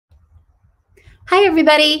Hi,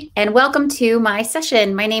 everybody, and welcome to my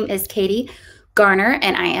session. My name is Katie Garner,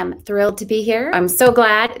 and I am thrilled to be here. I'm so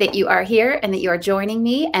glad that you are here and that you are joining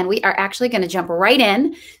me, and we are actually going to jump right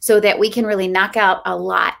in so that we can really knock out a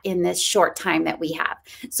lot in this short time that we have.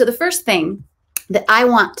 So the first thing that I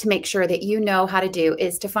want to make sure that you know how to do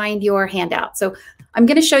is to find your handout. So I'm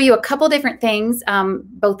going to show you a couple different things,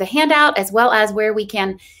 both the handout as well as where we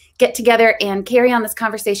can get together and carry on this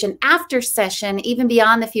conversation after session, even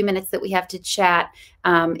beyond the few minutes that we have to chat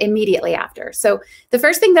immediately after. So the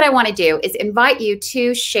first thing that I want to do is invite you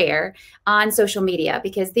to share on social media,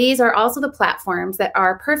 because these are also the platforms that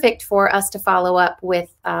are perfect for us to follow up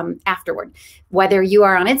with afterward. Whether you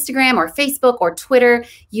are on Instagram or Facebook or Twitter,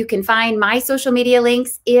 you can find my social media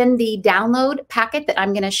links in the download packet that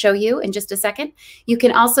I'm going to show you in just a second. You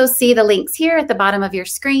can also see the links here at the bottom of your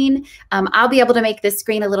screen. I'll be able to make this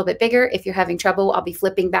screen a little bit bigger. If you're having trouble, I'll be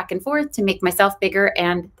flipping back and forth to make myself bigger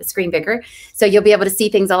and the screen bigger. So you'll be able to see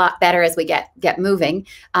things a lot better as we get moving.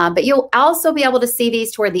 But you'll also be able to see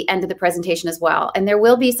these toward the end of the presentation as well. And there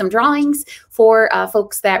will be some drawings for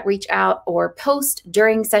folks that reach out or post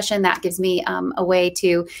during session. That gives me a way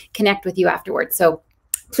to connect with you afterwards. So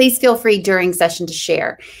please feel free during session to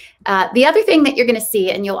share. The other thing that you're going to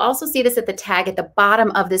see, and you'll also see this at the tag at the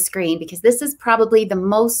bottom of the screen, because this is probably the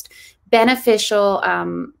most beneficial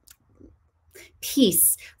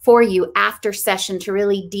piece for you after session to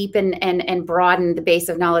really deepen and broaden the base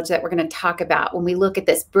of knowledge that we're going to talk about when we look at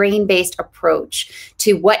this brain-based approach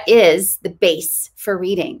to what is the base for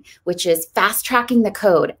reading, which is fast tracking the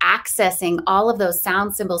code, accessing all of those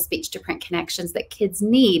sound, symbol, speech to print connections that kids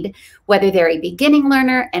need, whether they're a beginning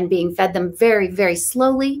learner and being fed them very, very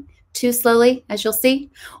slowly, too slowly, as you'll see,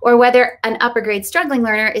 or whether an upper grade struggling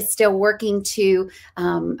learner is still working to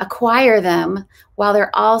acquire them while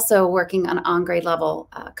they're also working on on-grade level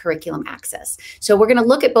curriculum access. So we're going to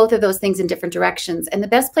look at both of those things in different directions. And the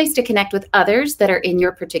best place to connect with others that are in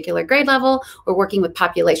your particular grade level or working with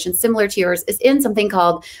populations similar to yours is in something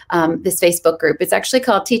called this Facebook group. It's actually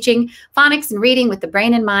called Teaching Phonics and Reading with the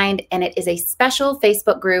Brain in Mind. And it is a special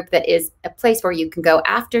Facebook group that is a place where you can go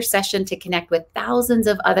after session to connect with thousands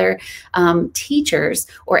of other teachers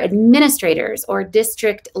or administrators or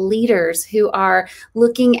district leaders who are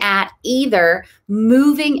looking at either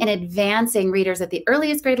moving and advancing readers at the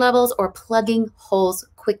earliest grade levels or plugging holes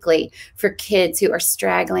quickly for kids who are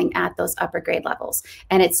straggling at those upper grade levels.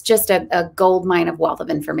 And it's just a gold mine of wealth of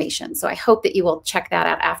information. So I hope that you will check that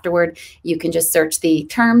out afterward. You can just search the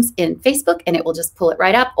terms in Facebook and it will just pull it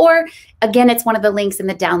right up. Or again, it's one of the links in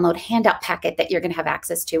the download handout packet that you're going to have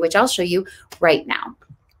access to, which I'll show you right now.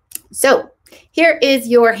 So here is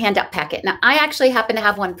your handout packet. Now, I actually happen to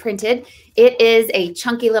have one printed. It is a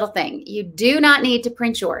chunky little thing. You do not need to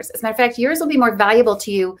print yours. As a matter of fact, yours will be more valuable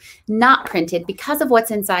to you not printed because of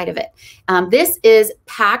what's inside of it. This is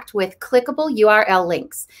packed with clickable URL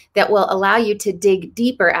links that will allow you to dig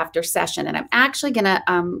deeper after session. And I'm actually going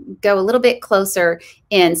to go a little bit closer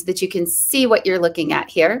in so that you can see what you're looking at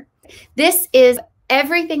here. This is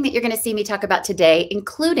everything that you're going to see me talk about today,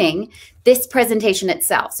 including this presentation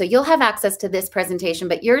itself. So you'll have access to this presentation,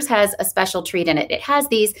 but yours has a special treat in it. It has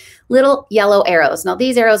these little yellow arrows. Now,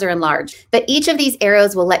 these arrows are enlarged, but each of these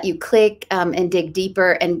arrows will let you click and dig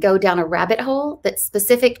deeper and go down a rabbit hole that's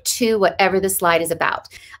specific to whatever the slide is about.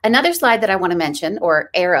 Another slide that I want to mention, or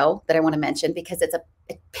arrow that I want to mention, because it's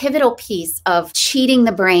a pivotal piece of cheating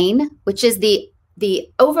the brain, which is the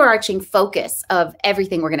overarching focus of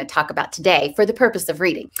everything we're going to talk about today for the purpose of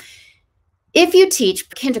reading. If you teach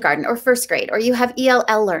kindergarten or first grade, or you have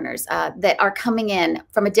ELL learners that are coming in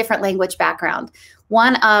from a different language background,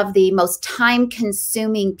 one of the most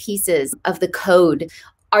time-consuming pieces of the code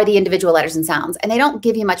are the individual letters and sounds, and they don't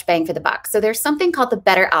give you much bang for the buck. So there's something called the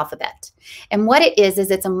Better Alphabet. And what it is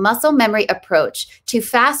it's a muscle memory approach to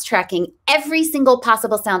fast tracking every single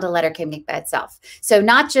possible sound a letter can make by itself. So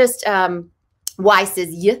not just Y says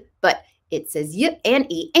Y, but it says Y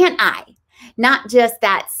and E and I. Not just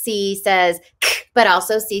that C says K, but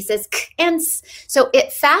also C says K and S. So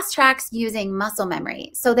it fast tracks using muscle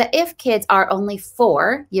memory so that if kids are only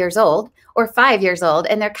 4 years old or 5 years old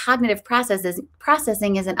and their cognitive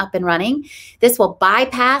processing isn't up and running, this will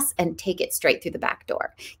bypass and take it straight through the back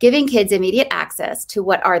door, giving kids immediate access to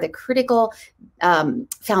what are the critical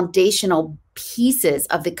foundational pieces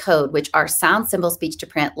of the code, which are sound, symbol, speech to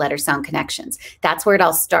print, letter, sound connections. That's where it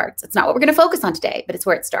all starts. It's not what we're going to focus on today, but it's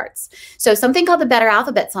where it starts. So something called the Better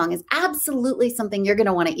Alphabet Song is absolutely something you're going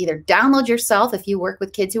to want to either download yourself if you work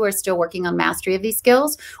with kids who are still working on mastery of these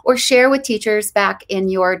skills, or share with teachers back in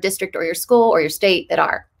your district or your school or your state that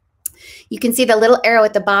are. You can see the little arrow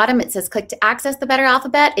at the bottom. It says click to access the Better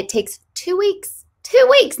Alphabet. It takes 2 weeks, 2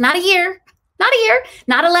 weeks, not a year. not a year,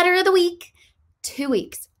 not a letter of the week, 2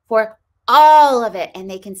 weeks for all of it. And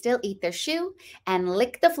they can still eat their shoe and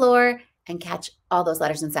lick the floor and catch all those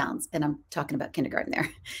letters and sounds. And I'm talking about kindergarten there.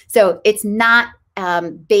 So it's not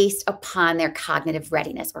based upon their cognitive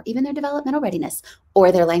readiness or even their developmental readiness or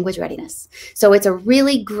their language readiness. So it's a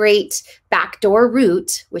really great backdoor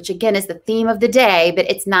route, which again is the theme of the day, but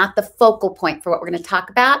it's not the focal point for what we're going to talk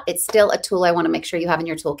about. It's still a tool I want to make sure you have in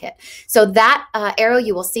your toolkit. So that arrow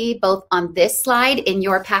you will see both on this slide in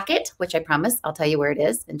your packet, which I promise I'll tell you where it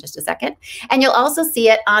is in just a second. And you'll also see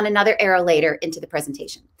it on another arrow later into the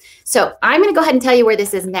presentation. So I'm going to go ahead and tell you where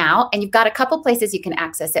this is now. And you've got a couple places you can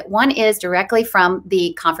access it. One is directly from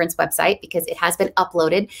the conference website because it has been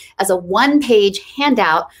uploaded as a one-page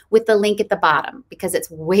handout with the link at the bottom because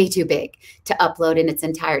it's way too big to upload in its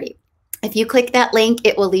entirety. If you click that link,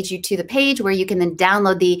 it will lead you to the page where you can then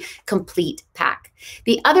download the complete pack.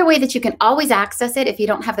 The other way that you can always access it if you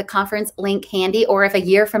don't have the conference link handy, or if a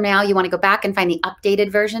year from now you want to go back and find the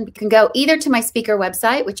updated version, you can go either to my speaker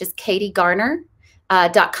website, which is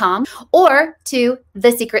katiegarner.com, or to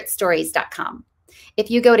thesecretstories.com. If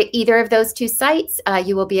you go to either of those two sites,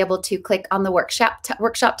 you will be able to click on the workshop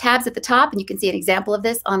tabs at the top, and you can see an example of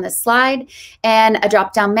this on this slide. And a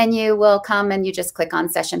drop-down menu will come, and you just click on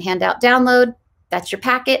Session Handout Download. That's your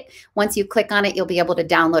packet. Once you click on it, you'll be able to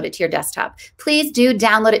download it to your desktop. Please do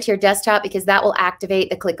download it to your desktop because that will activate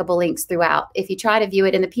the clickable links throughout. If you try to view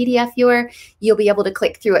it in the PDF viewer, you'll be able to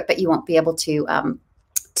click through it, but you won't be able to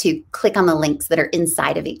click on the links that are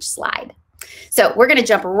inside of each slide. So we're going to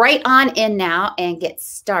jump right on in now and get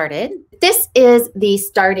started. This is the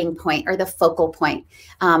starting point or the focal point.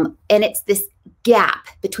 And it's this gap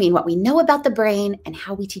between what we know about the brain and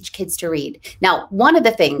how we teach kids to read. Now, one of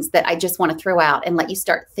the things that I just want to throw out and let you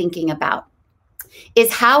start thinking about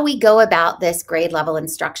is how we go about this grade level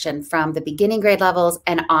instruction from the beginning grade levels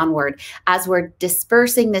and onward as we're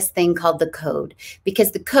dispersing this thing called the code.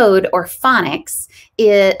 Because the code or phonics,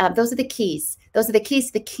 those are the keys. Those are the keys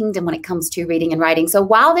to the kingdom when it comes to reading and writing. So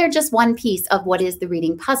while they're just one piece of what is the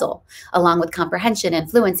reading puzzle, along with comprehension and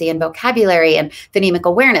fluency and vocabulary and phonemic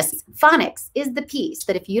awareness, phonics is the piece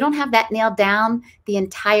that if you don't have that nailed down, the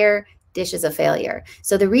entire dish is a failure.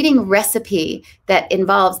 So the reading recipe that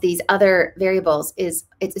involves these other variables it's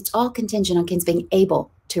all contingent on kids being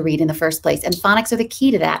able to read in the first place. And phonics are the key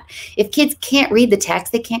to that. If kids can't read the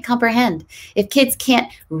text, they can't comprehend. If kids can't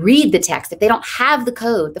read the text, if they don't have the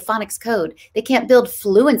code, the phonics code, they can't build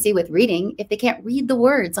fluency with reading if they can't read the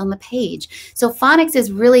words on the page. So phonics is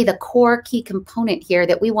really the core key component here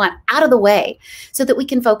that we want out of the way so that we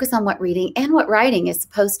can focus on what reading and what writing is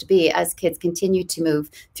supposed to be as kids continue to move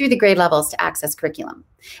through the grade levels to access curriculum.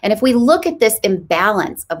 And if we look at this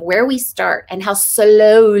imbalance of where we start and how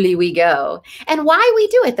slowly we go and why we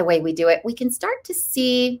do it the way we do it, we can start to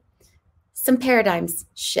see some paradigms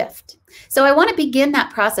shift. So I want to begin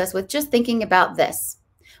that process with just thinking about this.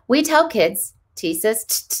 We tell kids, T says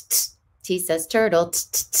T says turtle,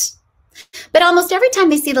 but almost every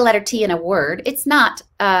time they see the letter T in a word, it's not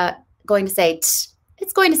going to say t,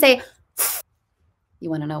 it's going to say f.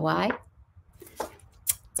 You want to know why?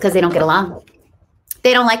 It's because they don't get along.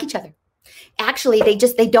 They don't like each other. Actually,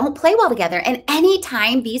 they don't play well together. And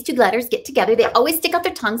anytime these two letters get together, they always stick out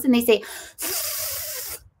their tongues and they say,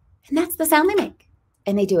 and that's the sound they make.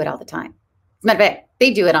 And they do it all the time. As a matter of fact,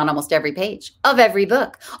 they do it on almost every page of every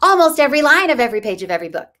book, almost every line of every page of every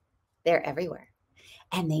book. They're everywhere.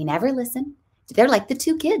 And they never listen. They're like the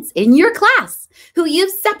two kids in your class who you've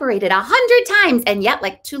separated 100 times. And yet,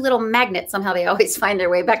 like two little magnets, somehow they always find their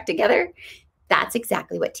way back together. That's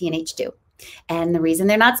exactly what T and H do. And the reason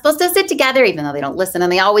they're not supposed to sit together, even though they don't listen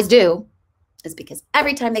and they always do, is because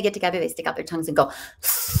every time they get together, they stick out their tongues and go,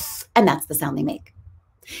 and that's the sound they make.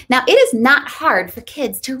 Now, it is not hard for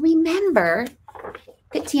kids to remember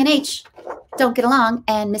that T and H don't get along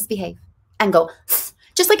and misbehave and go,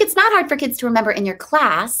 just like it's not hard for kids to remember in your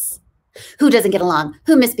class who doesn't get along,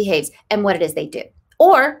 who misbehaves, and what it is they do,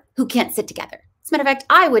 or who can't sit together. As a matter of fact,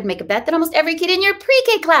 I would make a bet that almost every kid in your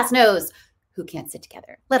pre-K class knows who can't sit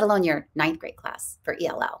together, let alone your 9th grade class for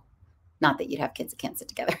ELL. Not that you'd have kids that can't sit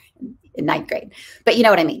together in 9th grade, but you know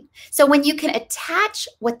what I mean. So when you can attach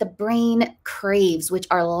what the brain craves, which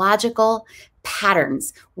are logical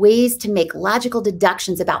patterns, ways to make logical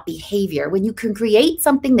deductions about behavior, when you can create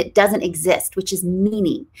something that doesn't exist, which is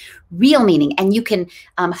meaning, real meaning, and you can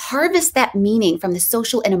harvest that meaning from the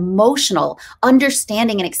social and emotional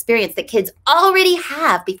understanding and experience that kids already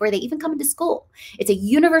have before they even come into school. It's a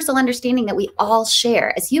universal understanding that we all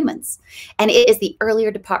share as humans. And it is the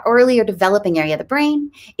earlier developing area of the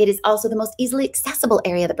brain. It is also also the most easily accessible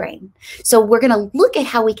area of the brain. So we're going to look at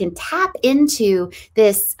how we can tap into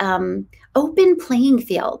this open playing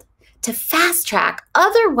field to fast track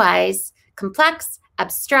otherwise complex,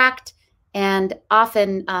 abstract, and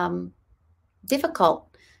often difficult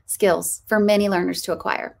skills for many learners to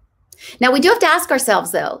acquire. Now, we do have to ask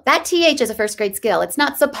ourselves, though, that TH is a first grade skill. It's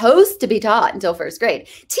not supposed to be taught until first grade.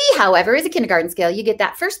 T, however, is a kindergarten skill. You get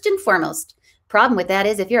that first and foremost. Problem with that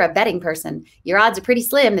is if you're a betting person, your odds are pretty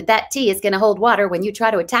slim that that T is going to hold water when you try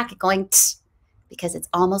to attack it going t, because it's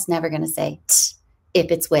almost never going to say t if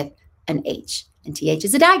it's with an H. And TH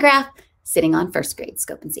is a digraph sitting on first grade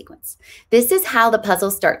scope and sequence. This is how the puzzle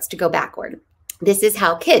starts to go backward. This is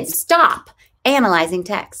how kids stop analyzing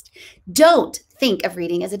text. Don't think of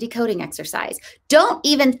reading as a decoding exercise. Don't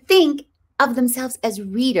even think of themselves as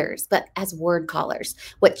readers, but as word callers.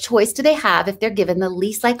 What choice do they have if they're given the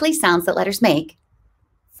least likely sounds that letters make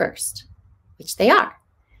first? Which they are,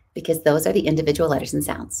 because those are the individual letters and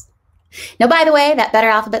sounds. Now, by the way, that Better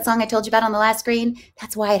Alphabet song I told you about on the last screen,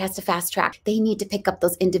 that's why it has to fast track. They need to pick up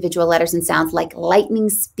those individual letters and sounds like lightning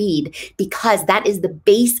speed, because that is the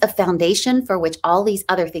base of foundation for which all these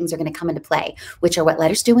other things are going to come into play, which are what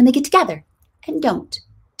letters do when they get together and don't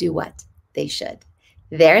do what they should.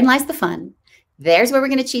 Therein lies the fun. There's where we're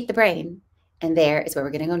going to cheat the brain, and there is where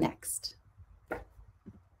we're going to go next.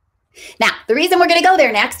 Now, the reason we're going to go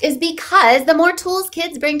there next is because the more tools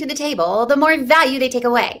kids bring to the table, the more value they take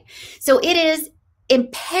away. So it is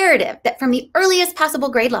imperative that from the earliest possible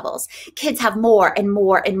grade levels, kids have more and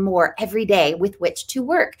more and more every day with which to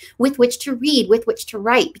work, with which to read, with which to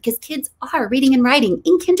write, because kids are reading and writing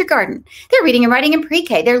in kindergarten. They're reading and writing in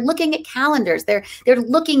pre-K. They're looking at calendars. They're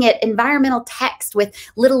looking at environmental text with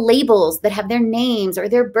little labels that have their names or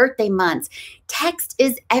their birthday months. Text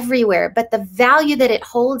is everywhere, but the value that it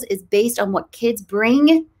holds is based on what kids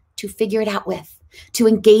bring to figure it out with, to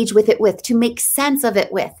engage with it with, to make sense of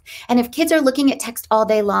it with. And if kids are looking at text all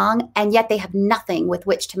day long and yet they have nothing with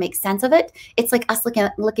which to make sense of it, it's like us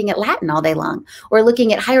looking at Latin all day long or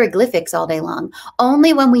looking at hieroglyphics all day long.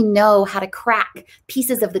 Only when we know how to crack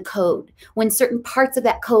pieces of the code, when certain parts of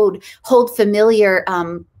that code hold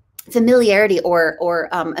familiarity or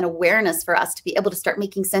an awareness for us to be able to start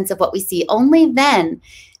making sense of what we see, only then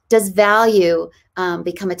does value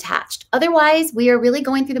become attached. Otherwise, we are really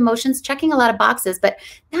going through the motions, checking a lot of boxes, but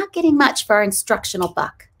not getting much for our instructional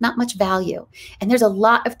buck, not much value. And there's a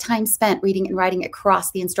lot of time spent reading and writing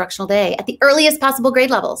across the instructional day at the earliest possible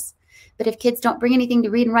grade levels. But if kids don't bring anything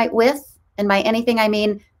to read and write with, and by anything I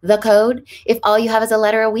mean the code, if all you have is a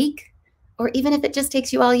letter a week, or even if it just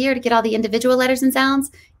takes you all year to get all the individual letters and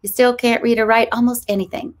sounds, you still can't read or write almost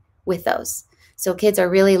anything with those. So kids are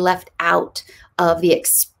really left out of the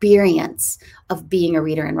experience of being a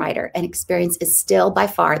reader and writer, and experience is still by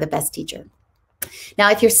far the best teacher. Now,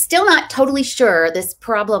 if you're still not totally sure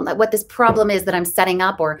what this problem is that I'm setting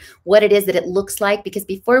up or what it is that it looks like, because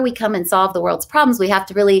before we come and solve the world's problems, we have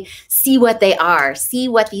to really see what they are, see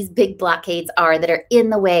what these big blockades are that are in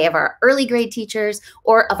the way of our early grade teachers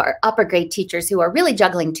or of our upper grade teachers who are really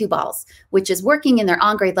juggling two balls, which is working in their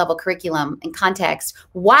on-grade level curriculum and context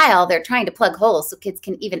while they're trying to plug holes so kids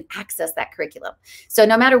can even access that curriculum. So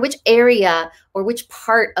no matter which area or which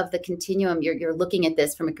part of the continuum you're looking at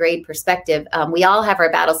this from a grade perspective, we all have our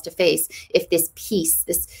battles to face if this piece,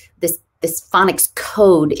 this phonics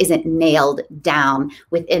code isn't nailed down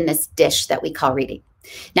within this dish that we call reading.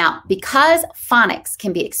 Now, because phonics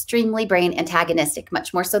can be extremely brain antagonistic,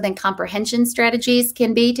 much more so than comprehension strategies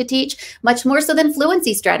can be to teach, much more so than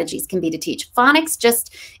fluency strategies can be to teach, phonics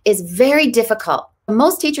just is very difficult.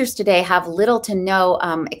 Most teachers today have little to no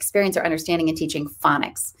experience or understanding in teaching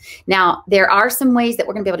phonics. Now, there are some ways that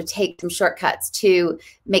we're going to be able to take some shortcuts to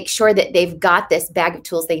make sure that they've got this bag of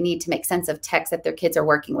tools they need to make sense of text that their kids are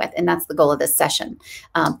working with, and that's the goal of this session.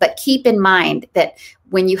 But keep in mind that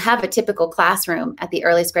when you have a typical classroom at the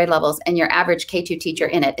earliest grade levels and your average K2 teacher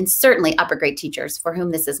in it, and certainly upper grade teachers for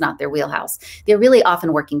whom this is not their wheelhouse, they're really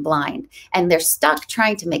often working blind, and they're stuck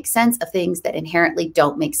trying to make sense of things that inherently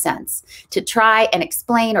don't make sense, to try and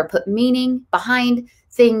explain or put meaning behind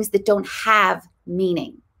things that don't have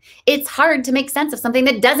meaning. It's hard to make sense of something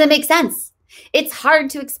that doesn't make sense. It's hard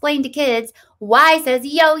to explain to kids why says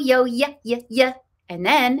yo, yo, yeah, yeah, yeah. And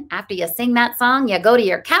then after you sing that song, you go to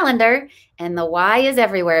your calendar and the Y is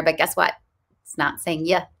everywhere. But guess what? It's not saying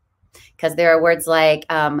yeah, because there are words like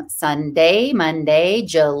Sunday, Monday,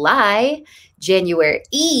 July, January,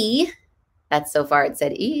 E. That's so far it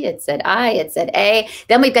said E, it said I, it said A.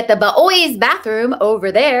 Then we've got the boys' bathroom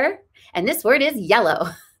over there. And this word is yellow.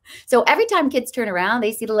 So every time kids turn around,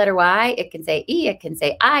 they see the letter Y, it can say E, it can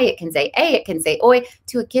say I, it can say A, it can say Oi.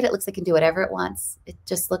 To a kid, it looks like it can do whatever it wants. It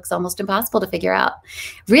just looks almost impossible to figure out.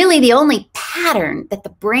 Really, the only pattern that the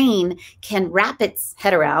brain can wrap its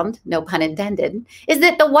head around, no pun intended, is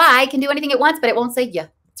that the Y can do anything it wants, but it won't say yeah.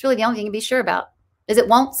 It's really the only thing you can be sure about, is it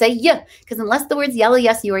won't say yeah, because unless the words yellow,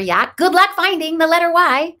 yes, you, or yak, good luck finding the letter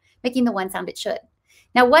Y, making the one sound it should.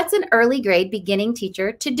 Now, what's an early grade beginning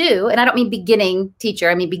teacher to do? And I don't mean beginning teacher,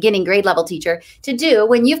 I mean beginning grade level teacher to do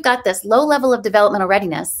when you've got this low level of developmental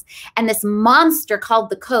readiness and this monster called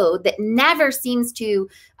the code that never seems to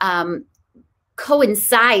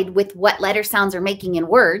coincide with what letter sounds are making in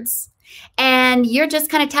words. And you're just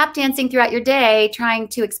kind of tap dancing throughout your day trying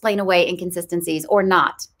to explain away inconsistencies or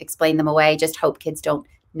not explain them away, just hope kids don't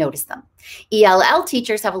notice them. ELL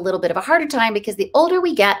teachers have a little bit of a harder time because the older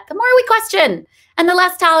we get, the more we question and the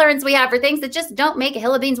less tolerance we have for things that just don't make a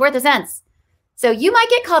hill of beans worth of sense. So you might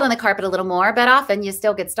get caught on the carpet a little more, but often you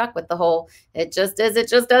still get stuck with the whole, it just is, it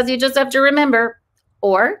just does, you just have to remember.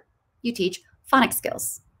 Or you teach phonics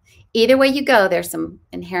skills. Either way you go, there's some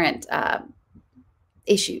inherent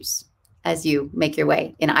issues as you make your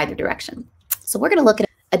way in either direction. So we're going to look at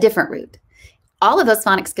a different route. All of those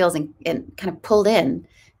phonics skills and kind of pulled in,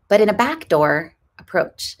 but in a backdoor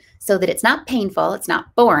approach so that it's not painful, it's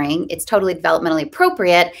not boring, it's totally developmentally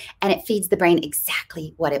appropriate, and it feeds the brain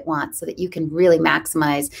exactly what it wants so that you can really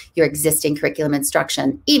maximize your existing curriculum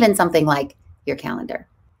instruction, even something like your calendar.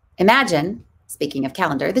 Imagine, speaking of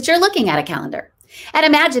calendar, that you're looking at a calendar. And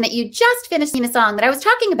imagine that you just finished singing a song that I was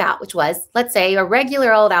talking about, which was, let's say, a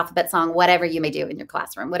regular old alphabet song, whatever you may do in your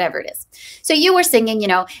classroom, whatever it is. So you were singing, you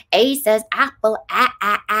know, A says apple,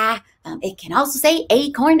 ah. It can also say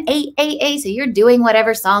acorn, a. So you're doing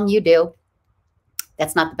whatever song you do.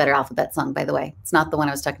 That's not the Better Alphabet song, by the way. It's not the one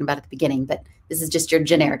I was talking about at the beginning, but this is just your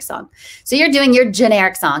generic song. So you're doing your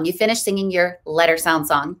generic song. You finish singing your letter sound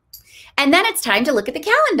song. And then it's time to look at the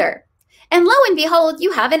calendar. And lo and behold,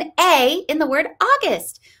 you have an A in the word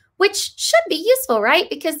August, which should be useful, right?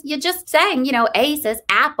 Because you just sang, you know, A says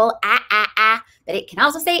apple, ah, but it can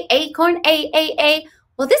also say acorn, a.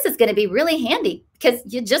 Well, this is going to be really handy because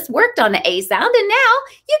you just worked on the A sound and now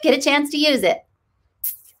you get a chance to use it.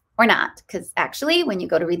 Or not, because actually when you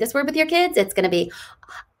go to read this word with your kids, it's going to be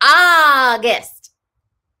August.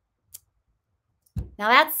 Now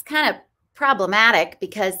that's kind of problematic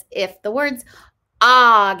because if the word's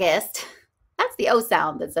August, that's the O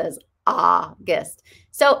sound that says August.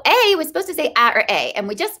 So A was supposed to say A or A, and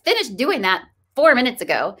we just finished doing that 4 minutes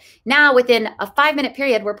ago. Now within a 5-minute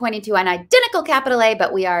period, we're pointing to an identical capital A,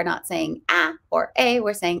 but we are not saying A or A,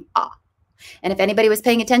 we're saying A. And if anybody was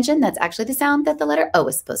paying attention, that's actually the sound that the letter O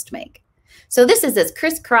is supposed to make. So this is as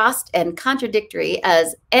crisscrossed and contradictory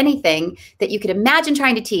as anything that you could imagine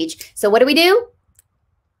trying to teach. So what do?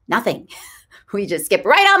 Nothing. We just skip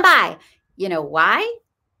right on by. You know why?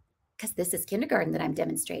 Because this is kindergarten that I'm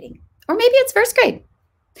demonstrating. Or maybe it's first grade.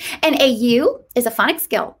 An AU is a phonics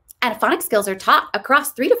skill. And phonics skills are taught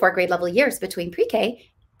across 3 to 4 grade level years between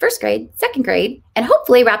pre-K, first grade, second grade, and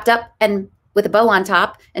hopefully wrapped up and with a bow on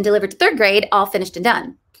top and delivered to 3rd grade, all finished and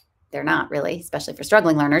done. They're not really, especially for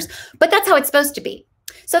struggling learners, but that's how it's supposed to be.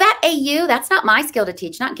 So that AU, that's not my skill to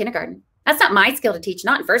teach, not in kindergarten. That's not my skill to teach,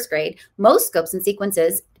 not in first grade. Most scopes and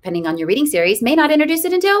sequences, depending on your reading series, may not introduce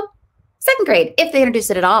it until 2nd grade, if they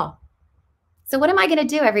introduce it at all. So what am I going to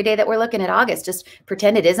do every day that we're looking at August? Just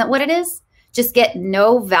pretend it isn't what it is? Just get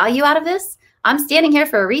no value out of this? I'm standing here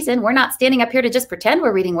for a reason. We're not standing up here to just pretend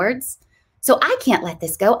we're reading words. So I can't let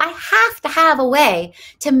this go. I have to have a way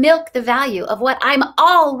to milk the value of what I'm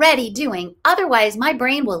already doing. Otherwise, my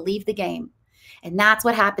brain will leave the game. And that's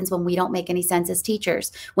what happens when we don't make any sense as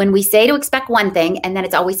teachers. When we say to expect one thing and then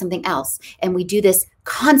it's always something else. And we do this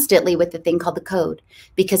constantly with the thing called the code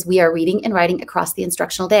because we are reading and writing across the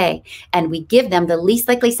instructional day. And we give them the least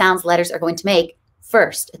likely sounds letters are going to make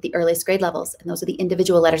first at the earliest grade levels. And those are the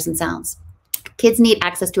individual letters and sounds. Kids need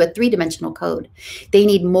access to a 3-dimensional code. They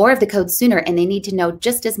need more of the code sooner, and they need to know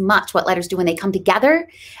just as much what letters do when they come together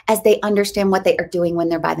as they understand what they are doing when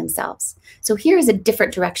they're by themselves. So here is a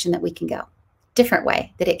different direction that we can go, different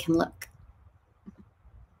way that it can look.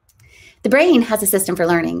 The brain has a system for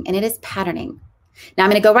learning, and it is patterning. Now,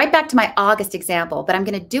 I'm going to go right back to my August example, but I'm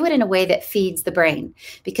going to do it in a way that feeds the brain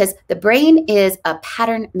because the brain is a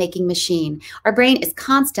pattern-making machine. Our brain is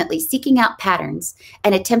constantly seeking out patterns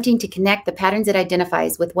and attempting to connect the patterns it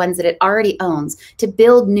identifies with ones that it already owns to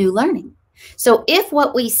build new learning. So if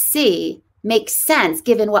what we see makes sense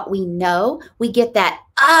given what we know, we get that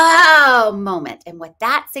oh moment. And what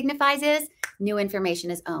that signifies is new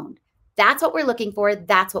information is owned. That's what we're looking for.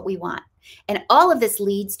 That's what we want. And all of this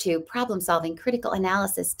leads to problem solving, critical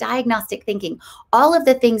analysis, diagnostic thinking, all of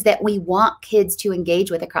the things that we want kids to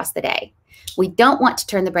engage with across the day. We don't want to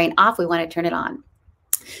turn the brain off. We want to turn it on.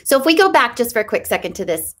 So if we go back just for a quick second to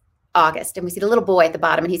this August, and we see the little boy at the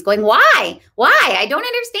bottom, and he's going, why? Why? I don't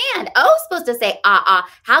understand. Oh, supposed to say, How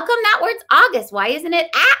come that word's August? Why isn't it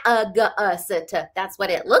That's what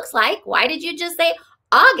it looks like. Why did you just say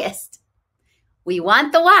August? We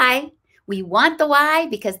want the why. We want the why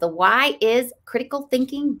because the why is critical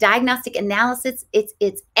thinking, diagnostic analysis.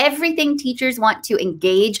 It's everything teachers want to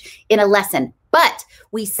engage in a lesson. But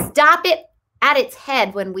we stop it at its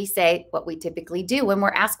head when we say what we typically do when we're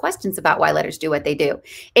asked questions about why letters do what they do.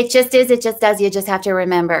 It just is, it just does. You just have to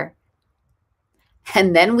remember.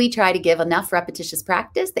 And then we try to give enough repetitious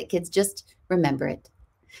practice that kids just remember it.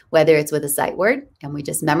 Whether it's with a sight word and we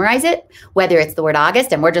just memorize it, whether it's the word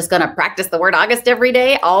August and we're just going to practice the word August every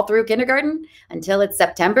day all through kindergarten until it's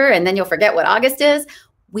September and then you'll forget what August is.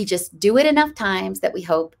 We just do it enough times that we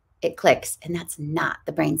hope it clicks. And that's not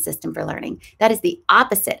the brain system for learning. That is the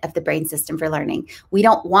opposite of the brain system for learning. We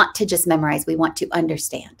don't want to just memorize. We want to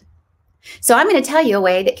understand. So I'm going to tell you a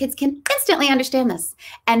way that kids can instantly understand this.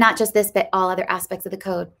 And not just this, but all other aspects of the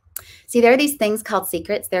code. See, there are these things called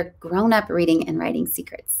secrets. They're grown-up reading and writing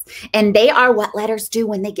secrets. And they are what letters do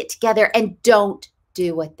when they get together and don't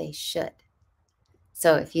do what they should.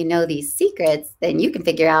 So if you know these secrets, then you can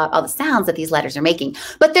figure out all the sounds that these letters are making.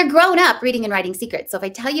 But they're grown-up reading and writing secrets. So if I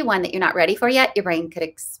tell you one that you're not ready for yet, your brain could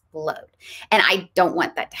explode. And I don't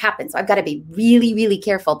want that to happen. So I've got to be really, really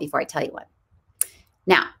careful before I tell you one.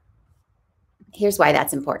 Now, here's why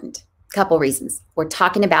that's important. A couple reasons. We're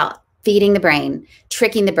talking about feeding the brain,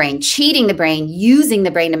 tricking the brain, cheating the brain, using the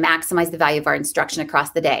brain to maximize the value of our instruction across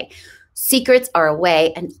the day. Secrets are a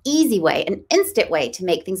way, an easy way, an instant way to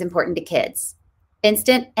make things important to kids.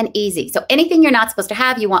 Instant and easy. So anything you're not supposed to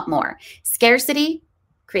have, you want more. Scarcity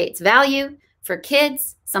creates value for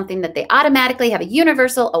kids. Something that they automatically have a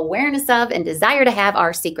universal awareness of and desire to have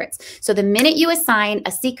are secrets. So the minute you assign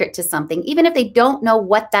a secret to something, even if they don't know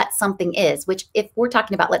what that something is, which if we're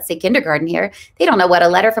talking about, let's say kindergarten here, they don't know what a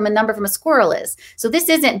letter from a number from a squirrel is. So this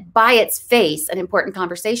isn't by its face an important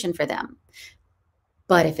conversation for them.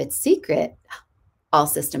 But if it's secret, all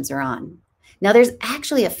systems are on. Now, there's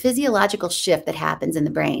actually a physiological shift that happens in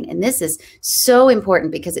the brain. And this is so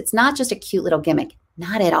important because it's not just a cute little gimmick.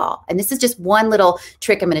 Not at all. And this is just one little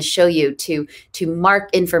trick I'm going to show you to mark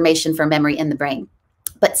information for memory in the brain.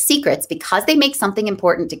 But secrets, because they make something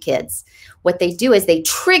important to kids, what they do is they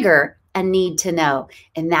trigger a need to know.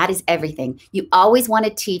 And that is everything. You always want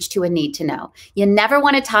to teach to a need to know. You never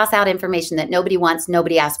want to toss out information that nobody wants,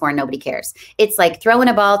 nobody asks for, and nobody cares. It's like throwing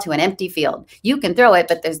a ball to an empty field. You can throw it,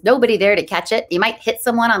 but there's nobody there to catch it. You might hit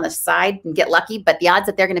someone on the side and get lucky, but the odds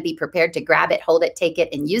that they're going to be prepared to grab it, hold it, take it,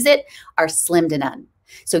 and use it are slim to none.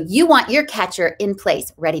 So you want your catcher in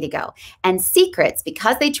place, ready to go. And secrets,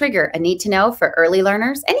 because they trigger a need to know for early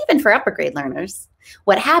learners and even for upper grade learners,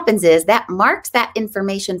 what happens is that marks that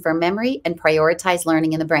information for memory and prioritize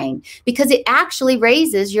learning in the brain because it actually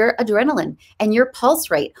raises your adrenaline and your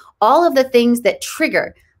pulse rate, all of the things that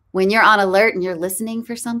trigger when you're on alert and you're listening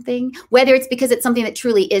for something, whether it's because it's something that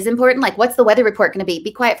truly is important, like what's the weather report going to be?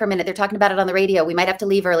 Be quiet for a minute. They're talking about it on the radio. We might have to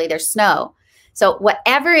leave early. There's snow. So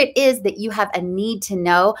whatever it is that you have a need to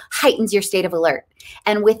know heightens your state of alert.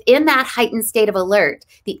 And within that heightened state of alert,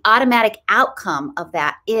 the automatic outcome of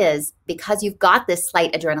that is because you've got this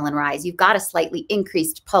slight adrenaline rise, you've got a slightly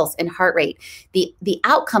increased pulse and heart rate. The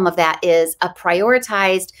outcome of that is a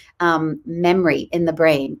prioritized memory in the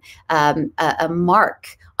brain, a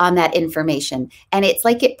mark on that information. And it's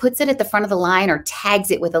like it puts it at the front of the line or tags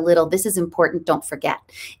it with a little, this is important, don't forget.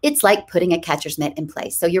 It's like putting a catcher's mitt in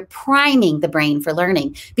place. So you're priming the brain for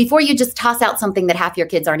learning before you just toss out something that half your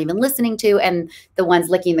kids aren't even listening to and the ones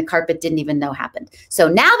licking the carpet didn't even know happened. So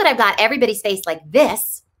now that I've got everybody's face like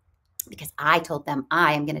this, because I told them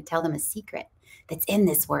I am going to tell them a secret that's in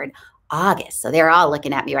this word, August. So they're all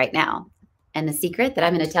looking at me right now. And the secret that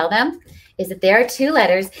I'm going to tell them is that there are two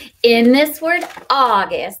letters in this word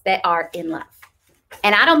August that are in love.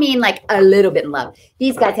 And I don't mean like a little bit in love.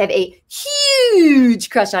 These guys have a huge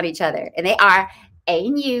crush on each other. And they are A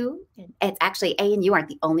and U. And it's actually A and U aren't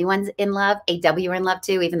the only ones in love. AW are in love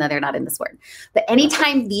too, even though they're not in this word. But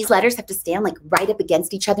anytime these letters have to stand like right up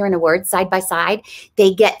against each other in a word side by side,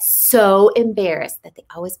 they get so embarrassed that they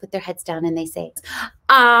always put their heads down and they say,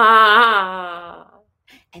 ah.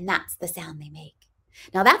 And that's the sound they make.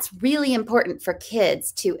 Now, that's really important for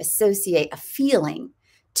kids to associate a feeling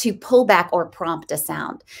to pull back or prompt a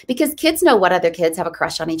sound because kids know what other kids have a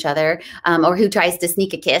crush on each other or who tries to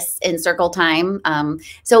sneak a kiss in circle time.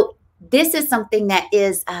 So this is something that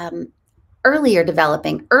is earlier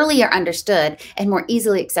developing, earlier understood, and more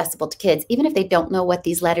easily accessible to kids, even if they don't know what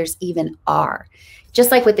these letters even are.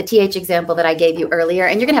 Just like with the TH example that I gave you earlier,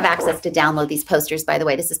 and you're going to have access to download these posters, by the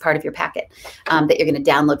way. This is part of your packet that you're going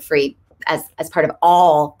to download free as part of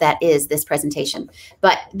all that is this presentation.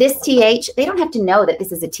 But this TH, they don't have to know that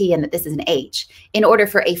this is a T and that this is an H in order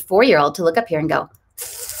for a 4-year-old to look up here and go,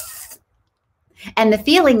 and the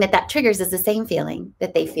feeling that that triggers is the same feeling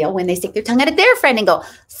that they feel when they stick their tongue out at their friend and go.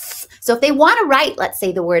 So if they want to write, let's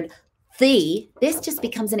say the word the, this just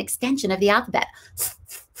becomes an extension of the alphabet.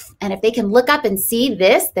 And if they can look up and see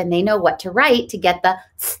this, then they know what to write to get the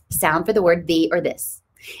sound for the word the or this.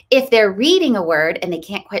 If they're reading a word and they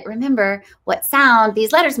can't quite remember what sound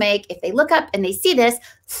these letters make, if they look up and they see this,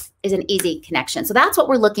 is an easy connection. So that's what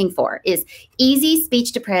we're looking for, is easy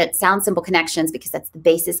speech to print sound symbol connections, because that's the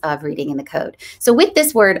basis of reading in the code. So with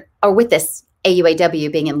this word, or with this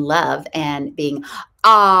AUAW being in love and being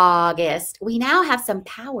August, we now have some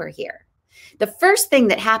power here. The first thing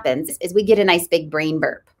that happens is we get a nice big brain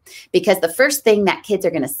burp, because the first thing that kids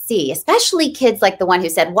are going to see, especially kids like the one who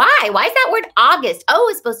said, why is that word August? O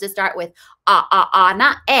is supposed to start with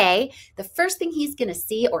not A. The first thing he's going to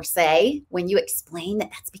see or say when you explain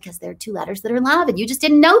that that's because there are 2 letters that are in love and you just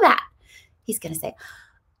didn't know that, he's going to say,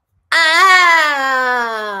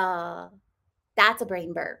 ah, that's a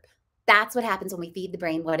brain burp. That's what happens when we feed the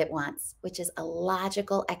brain what it wants, which is a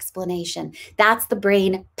logical explanation. That's the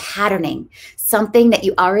brain patterning, something that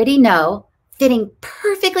you already know, fitting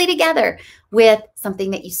perfectly together with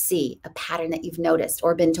something that you see, a pattern that you've noticed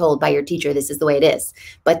or been told by your teacher, this is the way it is.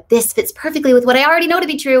 But this fits perfectly with what I already know to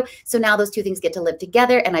be true. So now those 2 things get to live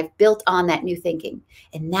together, and I've built on that new thinking.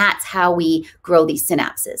 And that's how we grow these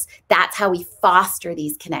synapses. That's how we foster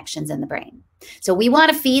these connections in the brain. So we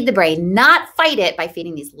want to feed the brain, not fight it by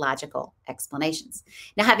feeding these logical explanations.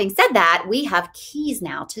 Now, having said that, we have keys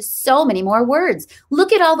now to so many more words.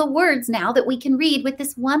 Look at all the words now that we can read with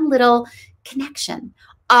this one little connection.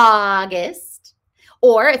 August.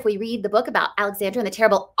 Or if we read the book about Alexandra and the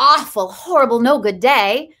terrible, awful, horrible, no good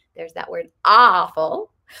day, there's that word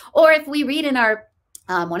awful. Or if we read in our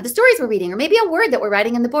one of the stories we're reading, or maybe a word that we're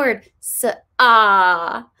writing on the board,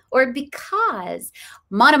 or because.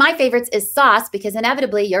 One of my favorites is sauce, because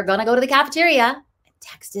inevitably you're going to go to the cafeteria and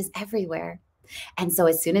text is everywhere. And so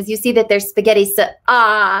as soon as you see that there's spaghetti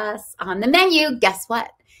sauce on the menu, guess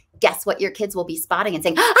what? Guess what your kids will be spotting and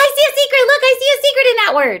saying, oh, I see a secret. Look, I see a secret in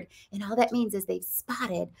that word. And all that means is they've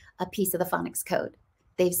spotted a piece of the phonics code.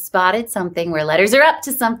 They've spotted something where letters are up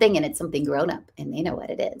to something, and it's something grown up, and they know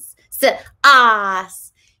what it is.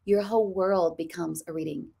 Your whole world becomes a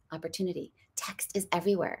reading opportunity. Text is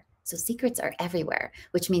everywhere. So secrets are everywhere,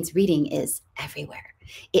 which means reading is everywhere.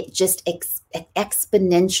 It just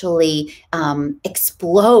exponentially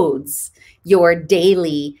explodes your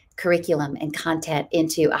daily curriculum and content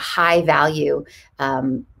into a high value,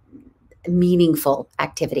 meaningful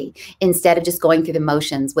activity, instead of just going through the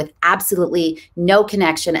motions with absolutely no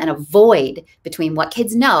connection and a void between what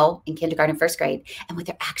kids know in kindergarten, 1st grade, and what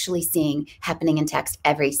they're actually seeing happening in text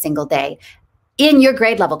every single day in your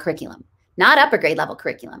grade level curriculum. Not upper grade level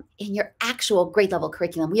curriculum, in your actual grade level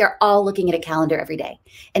curriculum. We are all looking at a calendar every day.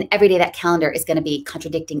 And every day that calendar is going to be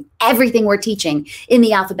contradicting everything we're teaching in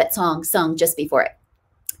the alphabet song sung just before it.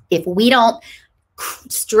 If we don't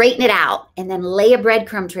straighten it out and then lay a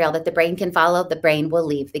breadcrumb trail that the brain can follow, the brain will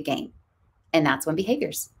leave the game. And that's when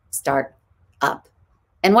behaviors start up.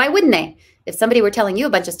 And why wouldn't they? If somebody were telling you a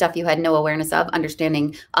bunch of stuff you had no awareness of,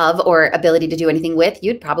 understanding of, or ability to do anything with,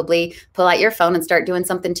 you'd probably pull out your phone and start doing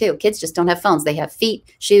something too. Kids just don't have phones. They have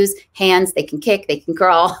feet, shoes, hands. They can kick, they can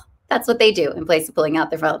crawl. That's what they do in place of pulling out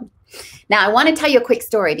their phone. Now, I want to tell you a quick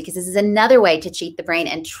story, because this is another way to cheat the brain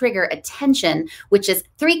and trigger attention, which is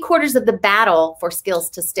 3/4 of the battle for skills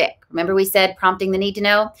to stick. Remember we said prompting the need to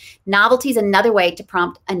know? Novelty is another way to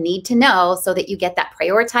prompt a need to know, so that you get that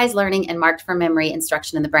prioritized learning and marked for memory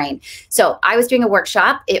instruction in the brain. So I was doing a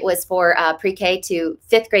workshop. It was for pre-K to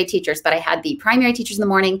 5th grade teachers, but I had the primary teachers in the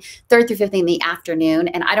morning, 3rd through 5th in the afternoon.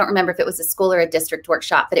 And I don't remember if it was a school or a district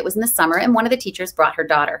workshop, but it was in the summer. And one of the teachers brought her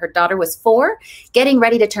daughter. Her daughter was 4, getting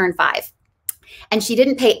ready to turn 5. And she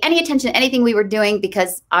didn't pay any attention to anything we were doing,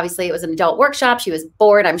 because obviously it was an adult workshop. She was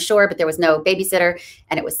bored, I'm sure, but there was no babysitter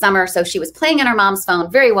and it was summer. So she was playing on her mom's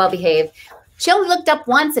phone, very well behaved. She only looked up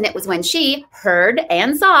once, and it was when she heard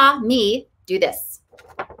and saw me do this.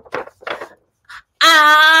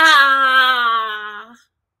 Ah!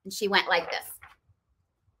 And she went like this.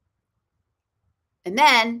 And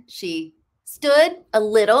then she stood a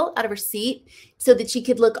little out of her seat so that she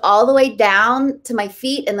could look all the way down to my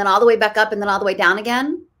feet, and then all the way back up, and then all the way down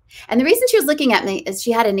again. And the reason she was looking at me is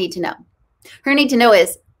she had a need to know. Her need to know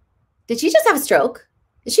is, Did she just have a stroke?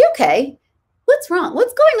 Is she okay? What's wrong?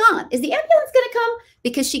 What's going on? Is the ambulance going to come?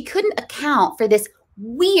 Because she couldn't account for this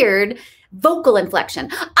weird vocal inflection,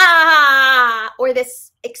 ah, or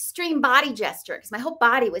this extreme body gesture, because my whole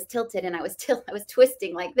body was tilted and I was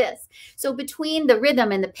twisting like this. So between the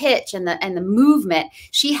rhythm and the pitch and the movement,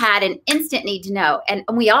 she had an instant need to know, and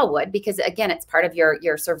we all would, because again, it's part of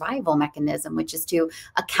your survival mechanism, which is to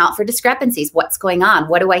account for discrepancies. What's going on?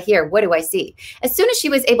 What do I hear? What do I see? As soon as she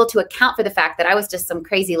was able to account for the fact that I was just some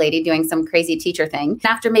crazy lady doing some crazy teacher thing,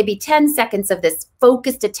 after maybe 10 seconds of this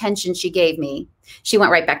focused attention she gave me, she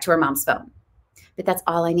went right back to her mom's phone. But that's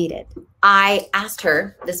all I needed. I asked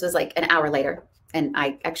her, this was like an hour later, and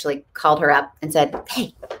I actually called her up and said,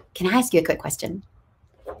 hey, can I ask you a quick question?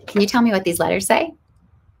 Can you tell me what these letters say?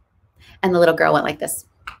 And the little girl went like this.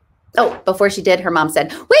 Oh, before she did, her mom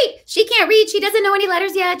said, wait, she can't read. She doesn't know any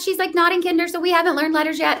letters yet. She's like not in kinder, so we haven't learned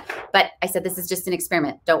letters yet. But I said, this is just an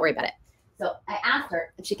experiment. Don't worry about it. So I asked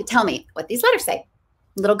her if she could tell me what these letters say.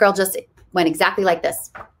 The little girl just went exactly like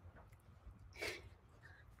this.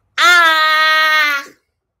 Ah.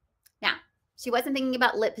 Now, she wasn't thinking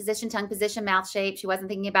about lip position, tongue position, mouth shape. She wasn't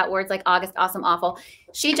thinking about words like August, awesome, awful.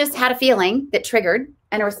 She just had a feeling that triggered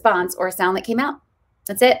and a response or a sound that came out.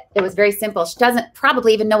 That's it. It was very simple. She doesn't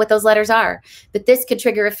probably even know what those letters are, but this could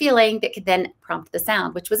trigger a feeling that could then prompt the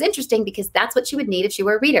sound, which was interesting because that's what she would need if she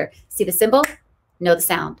were a reader. See the symbol? Know the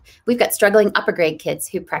sound. We've got struggling upper grade kids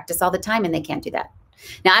who practice all the time and they can't do that.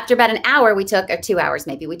 Now, after about an hour, or 2 hours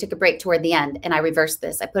maybe, we took a break toward the end and I reversed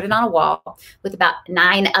this. I put it on a wall with about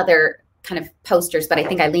 9 other kind of posters, but I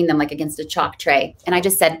think I leaned them like against a chalk tray. And I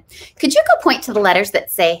just said, could you go point to the letters that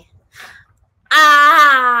say,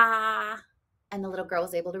 ah? And the little girl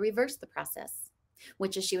was able to reverse the process,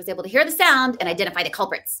 which is she was able to hear the sound and identify the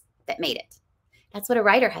culprits that made it. That's what a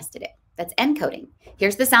writer has to do. That's encoding.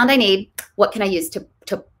 Here's the sound I need. What can I use to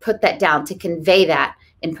put that down, to convey that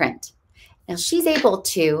in print? Now she's able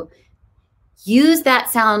to use that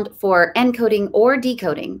sound for encoding or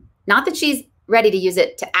decoding. Not that she's ready to use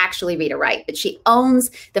it to actually read or write, but she owns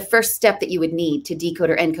the first step that you would need to decode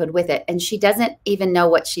or encode with it. And she doesn't even know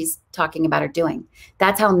what she's talking about or doing.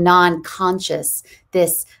 That's how non-conscious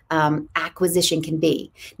this acquisition can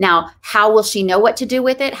be. Now, how will she know what to do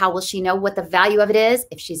with it? How will she know what the value of it is?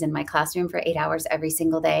 If she's in my classroom for 8 hours every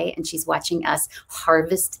single day and she's watching us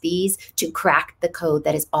harvest these to crack the code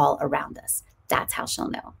that is all around us. That's how she'll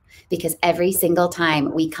know. Because every single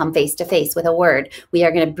time we come face to face with a word, we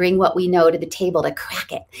are going to bring what we know to the table to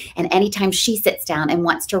crack it. And anytime she sits down and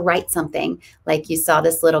wants to write something, like you saw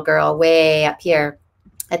this little girl way up here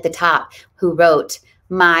at the top who wrote,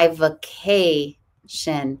 my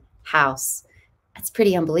vacation house. That's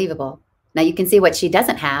pretty unbelievable. Now you can see what she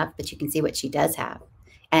doesn't have, but you can see what she does have.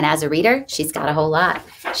 And as a reader, she's got a whole lot.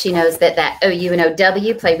 She knows that OU and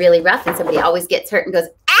OW play really rough and somebody always gets hurt and goes,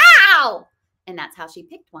 ow! And that's how she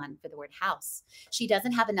picked one for the word house. She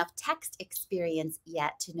doesn't have enough text experience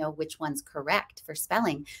yet to know which one's correct for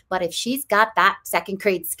spelling. But if she's got that second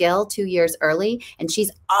grade skill 2 years early and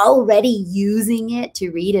she's already using it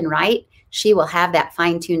to read and write, she will have that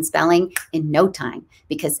fine-tuned spelling in no time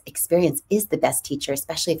because experience is the best teacher,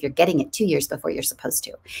 especially if you're getting it 2 years before you're supposed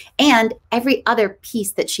to. And every other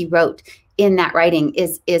piece that she wrote in that writing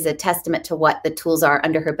is a testament to what the tools are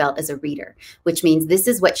under her belt as a reader, which means this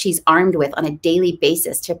is what she's armed with on a daily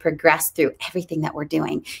basis to progress through everything that we're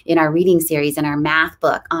doing in our reading series, in our math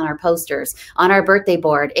book, on our posters, on our birthday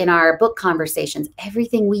board, in our book conversations.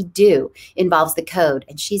 Everything we do involves the code,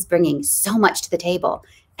 and she's bringing so much to the table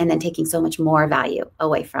and then taking so much more value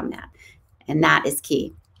away from that. And that is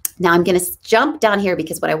key. Now I'm going to jump down here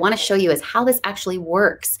because what I want to show you is how this actually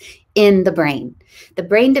works in the brain. The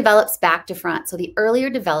brain develops back to front. So the earlier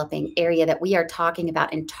developing area that we are talking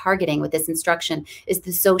about and targeting with this instruction is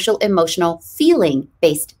the social, emotional,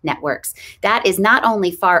 feeling-based networks. That is not only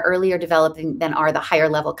far earlier developing than are the higher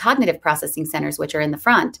level cognitive processing centers, which are in the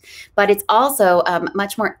front, but it's also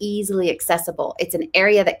much more easily accessible. It's an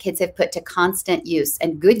area that kids have put to constant use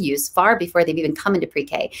and good use far before they've even come into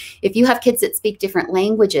pre-K. If you have kids that speak different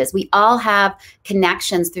languages, we all have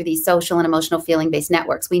connections through these social and emotional feeling-based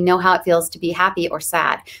networks. We know how it feels to be happy or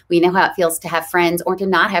sad. We know how it feels to have friends or to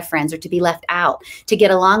not have friends, or to be left out, to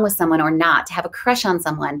get along with someone or not, to have a crush on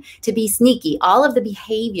someone, to be sneaky. All of the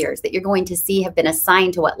behaviors that you're going to see have been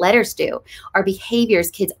assigned to what letters do are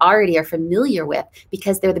behaviors kids already are familiar with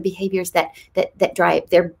because they're the behaviors that drive,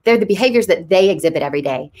 they're the behaviors that they exhibit every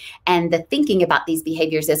day. And the thinking about these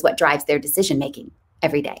behaviors is what drives their decision making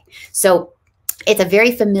every day. So It's a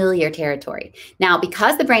very familiar territory. Now,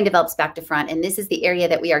 because the brain develops back to front, and this is the area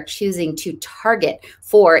that we are choosing to target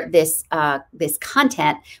for this, this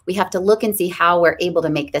content, we have to look and see how we're able to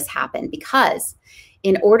make this happen. Because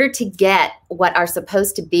in order to get what are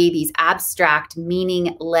supposed to be these abstract,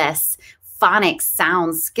 meaningless, phonics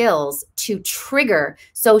sound skills to trigger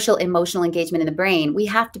social emotional engagement in the brain, we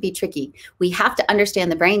have to be tricky. We have to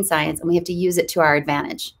understand the brain science, and we have to use it to our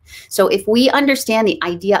advantage. So if we understand the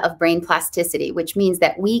idea of brain plasticity, which means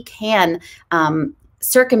that we can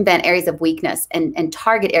circumvent areas of weakness and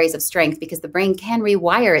target areas of strength, because the brain can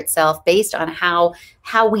rewire itself based on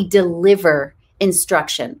how we deliver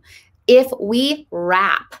instruction. If we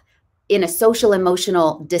wrap in a social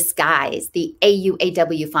emotional disguise the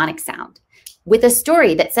AU-AW phonic sound with a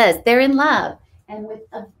story that says they're in love, and with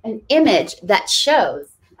an image that shows,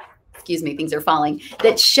 excuse me, things are falling,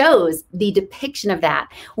 that shows the depiction of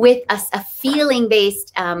that, with a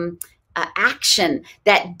feeling-based action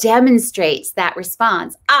that demonstrates that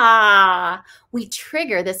response, we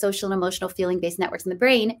trigger the social and emotional feeling-based networks in the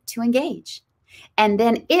brain to engage. And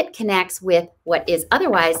then it connects with what is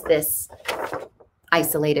otherwise this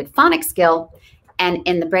isolated phonics skill, and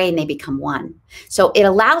in the brain they become one. So it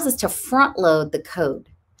allows us to front load the code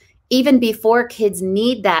even before kids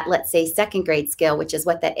need that, let's say, second grade skill, which is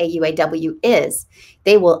what that AUAW is.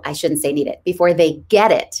 They will, I shouldn't say need it, before they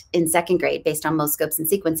get it in second grade based on most scopes and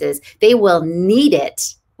sequences, they will need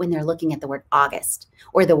it when they're looking at the word August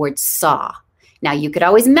or the word saw. Now, you could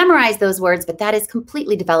always memorize those words, but that is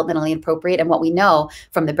completely developmentally inappropriate. And what we know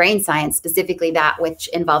from the brain science, specifically that which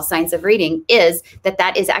involves science of reading, is that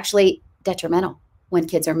that is actually detrimental when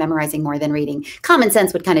kids are memorizing more than reading. Common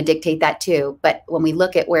sense would kind of dictate that too. But when we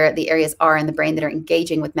look at where the areas are in the brain that are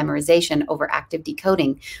engaging with memorization over active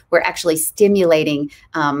decoding, we're actually stimulating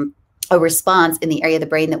a response in the area of the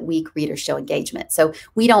brain that weak readers show engagement. So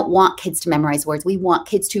we don't want kids to memorize words. We want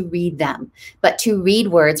kids to read them. But to read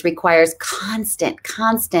words requires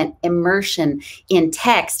constant immersion in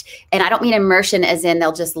text. And I don't mean immersion as in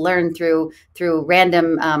they'll just learn through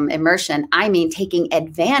random immersion. I mean taking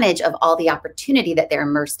advantage of all the opportunity that they're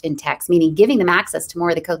immersed in text, meaning giving them access to more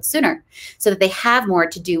of the code sooner so that they have more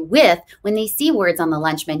to do with when they see words on the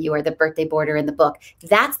lunch menu or the birthday border in the book.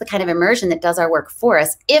 That's the kind of immersion that does our work for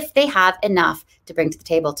us if they have enough to bring to the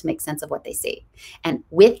table to make sense of what they see. And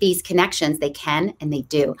with these connections, they can and they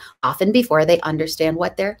do, often before they understand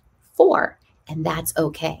what they're for, and that's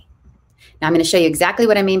okay. Now, I'm going to show you exactly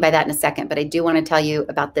what I mean by that in a second, but I do want to tell you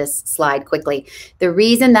about this slide quickly. The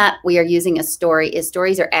reason that we are using a story is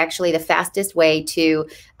stories are actually the fastest way to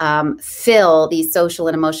fill these social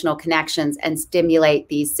and emotional connections and stimulate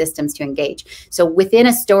these systems to engage. So within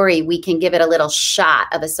a story, we can give it a little shot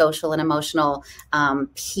of a social and emotional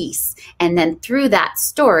piece. And then through that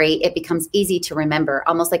story, it becomes easy to remember,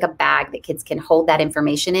 almost like a bag that kids can hold that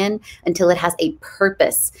information in until it has a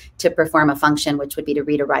purpose to perform a function, which would be to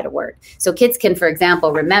read or write a word. So kids can, for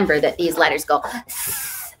example, remember that these letters go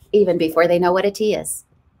even before they know what a T is.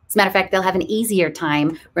 As a matter of fact, they'll have an easier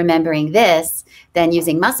time remembering this than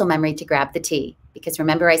using muscle memory to grab the T. Because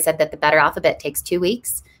remember I said that the better alphabet takes 2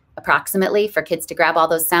 weeks approximately for kids to grab all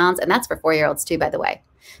those sounds. And that's for 4-year-olds too, by the way.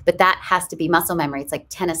 But that has to be muscle memory. It's like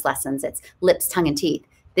tennis lessons. It's lips, tongue, and teeth.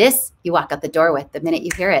 This you walk out the door with. The minute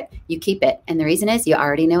you hear it, you keep it. And the reason is you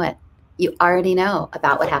already knew it. You already know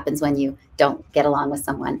about what happens when you don't get along with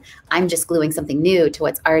someone. I'm just gluing something new to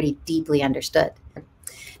what's already deeply understood.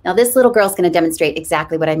 Now, this little girl's going to demonstrate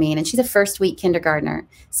exactly what I mean, and she's a first-week kindergartner.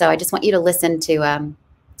 So I just want you to listen to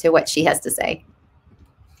what she has to say.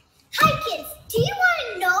 Hi, kids. Do you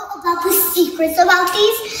want to know about the secrets about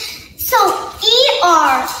these? So,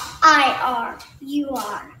 E-R-I-R-U-R.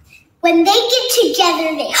 When they get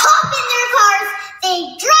together, they hop in their cars, they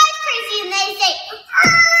drive crazy, and they say,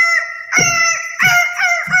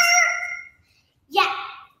 yeah.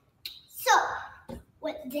 So,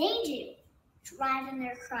 what they do, driving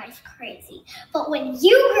their cars crazy. But when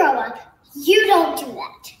you grow up, you don't do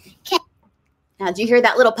that. Okay? Now, did you hear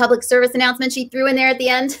that little public service announcement she threw in there at the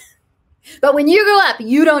end? But when you grow up,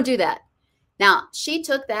 you don't do that. Now, she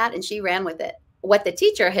took that and she ran with it. What the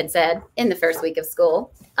teacher had said in the first week of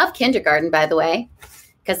school, of kindergarten, by the way,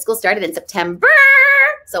 because school started in September.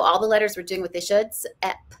 So all the letters were doing what they should.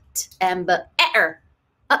 September.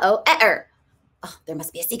 Uh-oh, er. Oh, there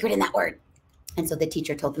must be a secret in that word. And so the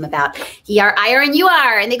teacher told them about E-R, I-R, and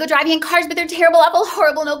U-R. And they go driving in cars, but they're terrible, awful,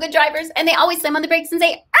 horrible, no good drivers. And they always slam on the brakes and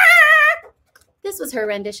say, ah! This was her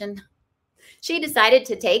rendition. She decided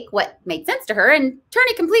to take what made sense to her and turn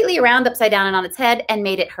it completely around, upside down and on its head, and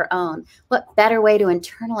made it her own. What better way to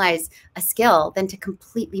internalize a skill than to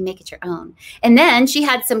completely make it your own? And then she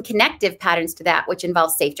had some connective patterns to that, which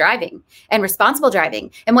involves safe driving and responsible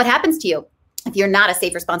driving. And what happens to you if you're not a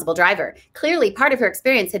safe, responsible driver? Clearly, part of her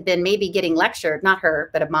experience had been maybe getting lectured, not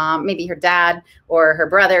her, but a mom, maybe her dad or her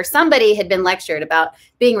brother. Somebody had been lectured about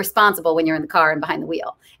being responsible when you're in the car and behind the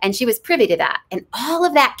wheel. And she was privy to that. And all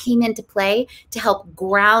of that came into play to help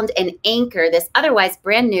ground and anchor this otherwise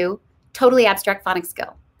brand new, totally abstract phonics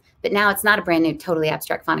skill. But now it's not a brand new, totally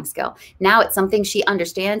abstract phonics skill. Now it's something she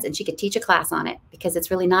understands, and she could teach a class on it because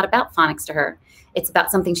it's really not about phonics to her. It's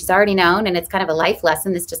about something she's already known, and it's kind of a life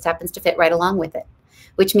lesson. This just happens to fit right along with it,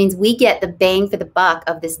 which means we get the bang for the buck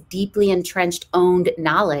of this deeply entrenched, owned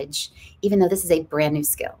knowledge, even though this is a brand new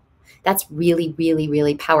skill. That's really, really,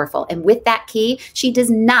 really powerful. And with that key, she does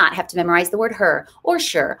not have to memorize the word her or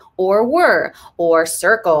sure or were or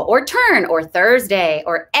circle or turn or Thursday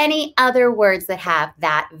or any other words that have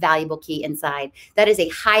that valuable key inside. That is a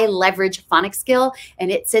high leverage phonics skill,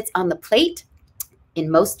 and it sits on the plate. In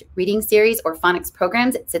most reading series or phonics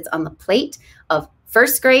programs, it sits on the plate of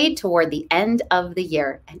first grade toward the end of the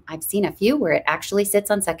year. And I've seen a few where it actually sits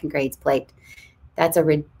on second grade's plate. That's a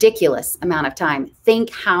ridiculous amount of time. Think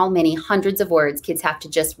how many hundreds of words kids have to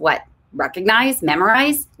just what? Recognize,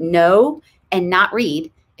 memorize, know, and not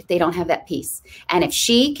read if they don't have that piece. And if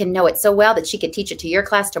she can know it so well that she could teach it to your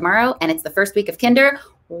class tomorrow and it's the first week of kinder,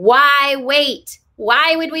 why wait?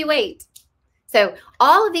 Why would we wait? So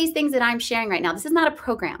all of these things that I'm sharing right now, this is not a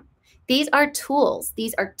program. These are tools.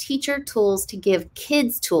 These are teacher tools to give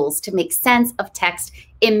kids tools to make sense of text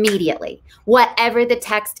immediately, whatever the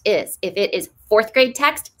text is. If it is fourth grade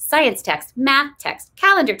text, science text, math text,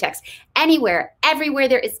 calendar text, anywhere, everywhere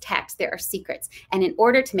there is text, there are secrets. And in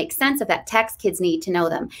order to make sense of that text, kids need to know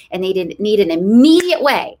them. And they need an immediate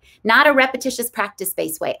way, not a repetitious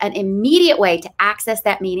practice-based way, an immediate way to access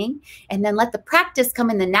that meaning. And then let the practice come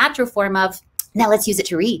in the natural form of, now let's use it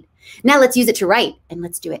to read. Now let's use it to write. And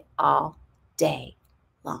let's do it all day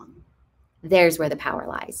long. There's where the power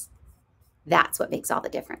lies. That's what makes all the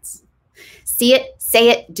difference. See it, say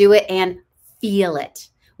it, do it, and feel it.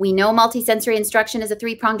 We know multisensory instruction is a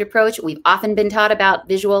three-pronged approach. We've often been taught about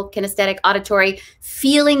visual, kinesthetic, auditory.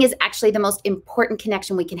 Feeling is actually the most important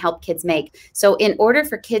connection we can help kids make. So in order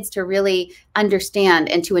for kids to really understand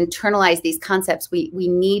and to internalize these concepts, we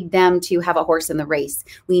need them to have a horse in the race.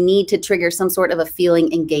 We need to trigger some sort of a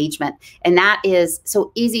feeling engagement. And that is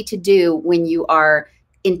so easy to do when you are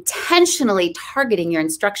intentionally targeting your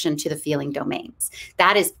instruction to the feeling domains.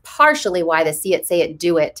 That is partially why the see it, say it,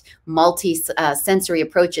 do it multi-sensory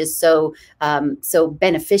approach is so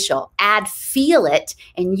beneficial. Add feel it,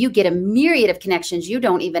 and you get a myriad of connections you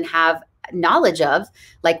don't even have knowledge of.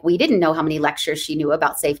 Like, we didn't know how many lectures she knew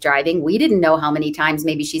about safe driving. We didn't know how many times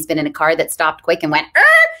maybe she's been in a car that stopped quick and went, "Arr!"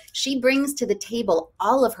 She brings to the table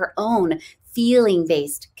all of her own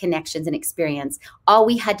feeling-based connections and experience. All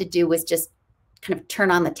we had to do was just kind of turn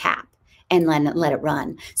on the tap and let it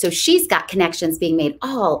run. So she's got connections being made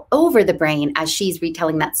all over the brain as she's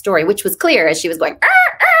retelling that story, which was clear as she was going,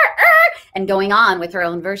 "Arr, arr, arr," and going on with her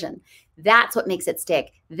own version. That's what makes it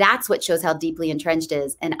stick. That's what shows how deeply entrenched it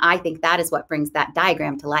is. And I think that is what brings that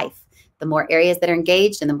diagram to life. The more areas that are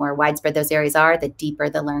engaged and the more widespread those areas are, the deeper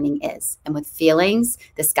the learning is. And with feelings,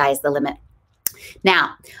 the sky's the limit.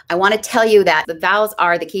 Now, I want to tell you that the vowels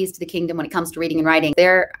are the keys to the kingdom when it comes to reading and writing.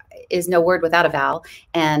 There is no word without a vowel,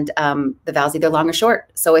 and the vowel's either long or short.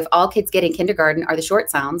 So if all kids get in kindergarten are the short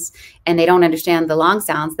sounds and they don't understand the long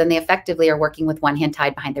sounds, then they effectively are working with one hand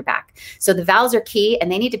tied behind their back. So the vowels are key,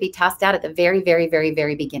 and they need to be tossed out at the very, very, very,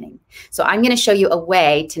 very beginning. So I'm going to show you a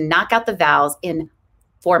way to knock out the vowels in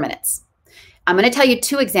 4 minutes. I'm going to tell you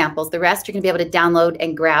 2 examples. The rest you're going to be able to download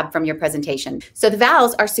and grab from your presentation. So the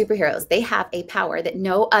vowels are superheroes. They have a power that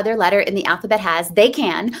no other letter in the alphabet has. They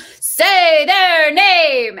can say their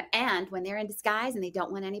name. And when they're in disguise and they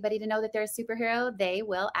don't want anybody to know that they're a superhero, they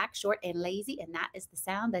will act short and lazy, and that is the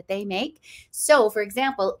sound that they make. So, for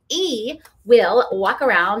example, E will walk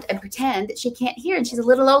around and pretend that she can't hear, and she's a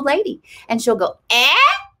little old lady. And she'll go,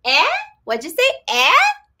 eh? What'd you say? Eh?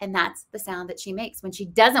 And that's the sound that she makes when she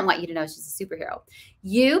doesn't want you to know she's a superhero.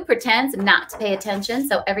 You pretends not to pay attention.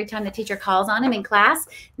 So every time the teacher calls on him in class,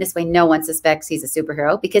 this way no one suspects he's a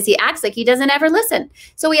superhero because he acts like he doesn't ever listen.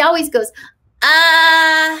 So he always goes,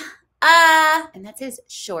 and that's his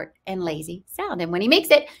short and lazy sound. And when he makes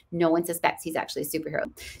it, no one suspects he's actually a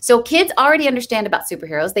superhero. So kids already understand about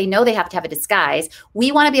superheroes. They know they have to have a disguise.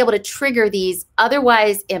 We want to be able to trigger these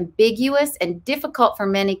otherwise ambiguous and difficult for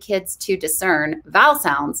many kids to discern vowel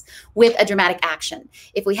sounds with a dramatic action.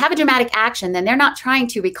 If we have a dramatic action, then they're not trying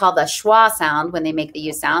to recall the schwa sound when they make the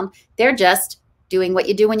U sound. They're just doing what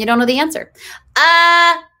you do when you don't know the answer.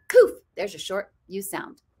 Koof, there's your short U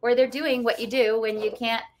sound. Or they're doing what you do when you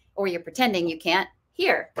can't, or you're pretending you can't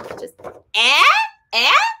hear. Just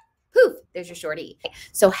poof, there's your short E.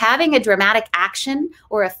 So having a dramatic action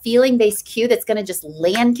or a feeling-based cue that's going to just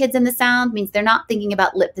land kids in the sound means they're not thinking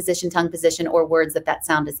about lip position, tongue position, or words that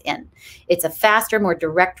sound is in. It's a faster, more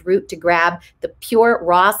direct route to grab the pure,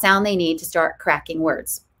 raw sound they need to start cracking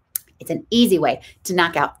words. It's an easy way to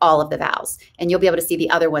knock out all of the vowels, and you'll be able to see the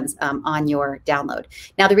other ones on your download.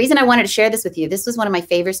 Now, the reason I wanted to share this with you, this was one of my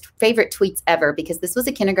favorite tweets ever, because this was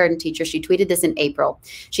a kindergarten teacher. She tweeted this in April.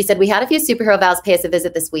 She said, "We had a few superhero vowels pay us a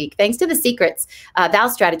visit this week. Thanks to the secrets vowel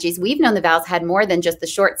strategies, we've known the vowels had more than just the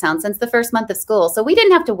short sound since the first month of school. So we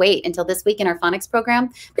didn't have to wait until this week in our phonics program,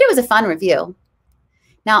 but it was a fun review."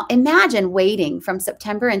 Now, imagine waiting from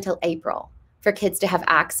September until April for kids to have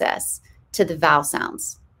access to the vowel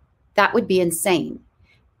sounds. That would be insane.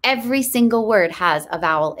 Every single word has a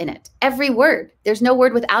vowel in it. Every word. There's no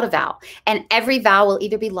word without a vowel. And every vowel will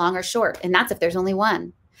either be long or short. And that's if there's only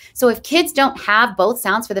one. So if kids don't have both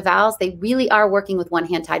sounds for the vowels, they really are working with one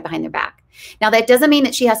hand tied behind their back. Now, that doesn't mean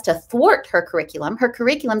that she has to thwart her curriculum. Her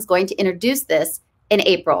curriculum is going to introduce this in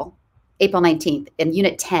April 19th, in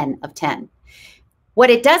Unit 10 of 10. What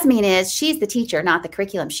it does mean is she's the teacher, not the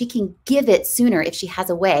curriculum. She can give it sooner if she has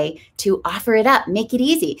a way to offer it up, make it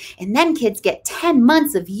easy. And then kids get 10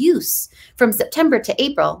 months of use from September to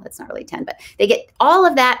April. That's not really 10, but they get all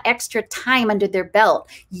of that extra time under their belt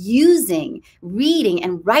using reading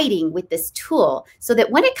and writing with this tool so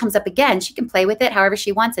that when it comes up again, she can play with it however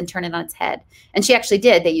she wants and turn it on its head. And she actually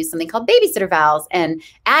did. They used something called Babysitter vowels and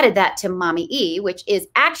added that to Mommy E, which is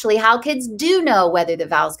actually how kids do know whether the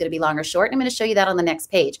vowel is going to be long or short. And I'm going to show you that on the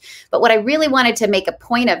next page. But what I really wanted to make a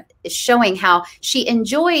point of is showing how she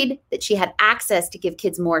enjoyed that she had access to give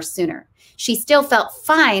kids more sooner. She still felt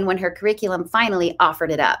fine when her curriculum finally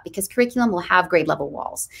offered it up, because curriculum will have grade level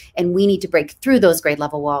walls, and we need to break through those grade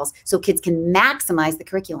level walls so kids can maximize the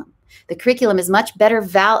curriculum. The curriculum is much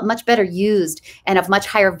better used and of much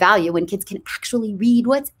higher value when kids can actually read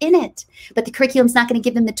what's in it. But the curriculum's not going to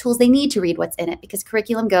give them the tools they need to read what's in it, because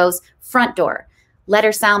curriculum goes front door,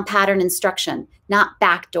 letter, sound, pattern, instruction, not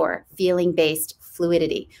backdoor, feeling-based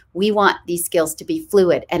fluidity. We want these skills to be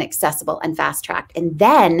fluid and accessible and fast-tracked. And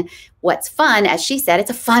then what's fun, as she said, it's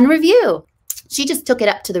a fun review. She just took it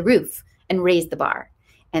up to the roof and raised the bar.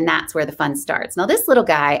 And that's where the fun starts. Now, this little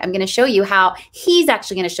guy, I'm going to show you how he's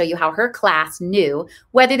actually going to show you how her class knew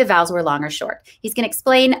whether the vowels were long or short. He's going to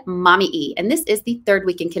explain Mommy E. And this is the third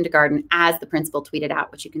week in kindergarten, as the principal tweeted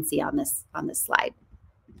out, which you can see on this slide.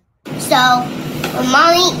 So when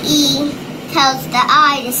Mommy E tells the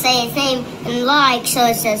I to say its name and like, so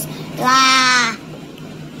it says la,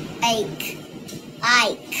 Ike.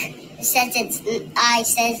 It says I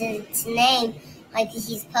says its name like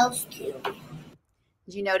he's supposed to.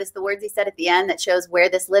 Did you notice the words he said at the end that shows where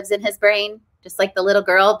this lives in his brain? Just like the little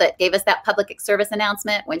girl that gave us that public service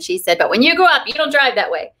announcement when she said, "But when you grow up, you don't drive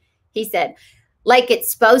that way." He said, like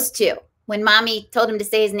it's supposed to, when Mommy told him to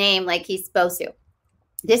say his name like he's supposed to.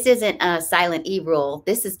 This isn't a silent E rule.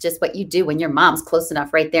 This is just what you do when your mom's close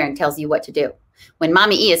enough right there and tells you what to do. When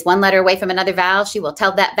Mommy E is one letter away from another vowel, she will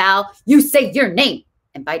tell that vowel, "You say your name."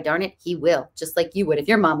 And by darn it, he will, just like you would if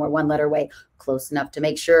your mom were one letter away, close enough to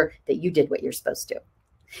make sure that you did what you're supposed to.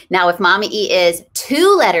 Now, if Mommy E is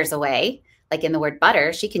 2 letters away, like in the word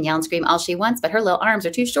butter, she can yell and scream all she wants, but her little arms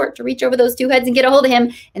are too short to reach over those 2 heads and get a hold of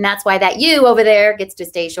him. And that's why that U over there gets to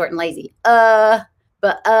stay short and lazy.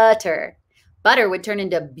 Butter. Butter would turn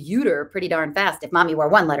into buter pretty darn fast if Mommy were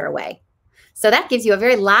 1 letter away. So that gives you a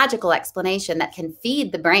very logical explanation that can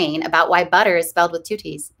feed the brain about why butter is spelled with 2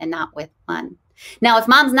 T's and not with 1. Now, if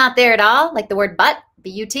Mom's not there at all, like the word but,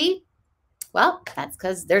 B-U-T, well, that's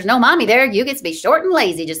because there's no Mommy there. You get to be short and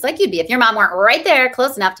lazy, just like you'd be if your mom weren't right there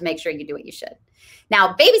close enough to make sure you do what you should.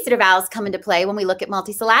 Now, babysitter vowels come into play when we look at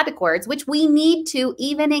multisyllabic words, which we need to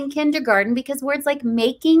even in kindergarten, because words like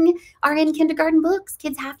making are in kindergarten books.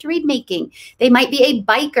 Kids have to read making. They might be a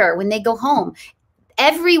biker when they go home.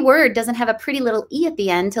 Every word doesn't have a pretty little E at the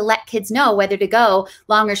end to let kids know whether to go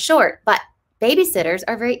long or short. But babysitters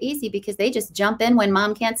are very easy because they just jump in when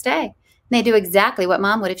Mom can't stay. And they do exactly what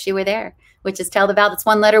Mom would if she were there, which is tell the vowel that's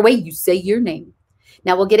 1 letter away, you say your name.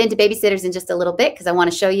 Now we'll get into babysitters in just a little bit because I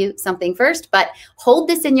want to show you something first, but hold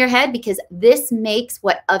this in your head because this makes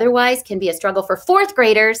what otherwise can be a struggle for fourth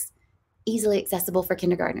graders easily accessible for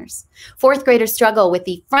kindergartners. Fourth graders struggle with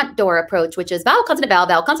the front door approach, which is vowel, consonant, vowel,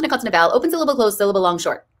 vowel, consonant, consonant, vowel, open syllable, closed syllable, long,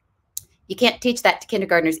 short. You can't teach that to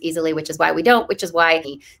kindergartners easily, which is why we don't, which is why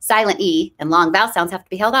the silent E and long vowel sounds have to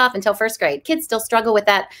be held off until first grade. Kids still struggle with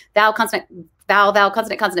that vowel, consonant, vowel, vowel,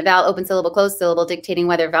 consonant, consonant, vowel, open syllable, closed syllable, dictating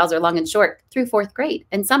whether vowels are long and short through fourth grade,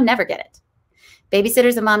 and some never get it.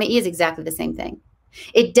 Babysitters and Mommy E is exactly the same thing.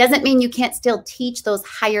 It doesn't mean you can't still teach those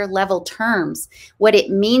higher level terms. What it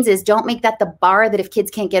means is don't make that the bar that if kids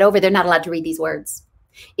can't get over, they're not allowed to read these words.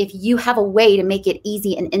 If you have a way to make it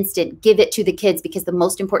easy and instant, give it to the kids because the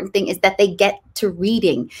most important thing is that they get to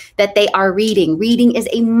reading, that they are reading. Reading is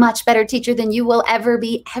a much better teacher than you will ever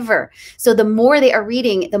be, ever. So the more they are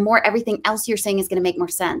reading, the more everything else you're saying is going to make more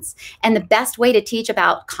sense. And the best way to teach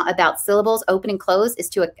about syllables, open and close, is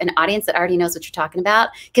to an audience that already knows what you're talking about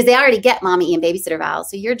because they already get Mommy E and babysitter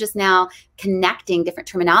vowels. So you're just now connecting different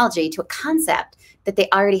terminology to a concept that they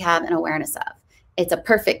already have an awareness of. It's a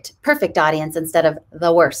perfect audience instead of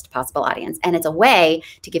the worst possible audience. And it's a way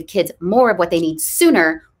to give kids more of what they need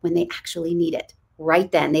sooner when they actually need it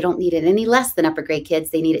right then. They don't need it any less than upper grade kids.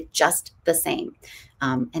 They need it just the same.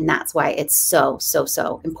 And that's why it's so, so,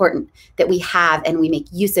 so important that we have and we make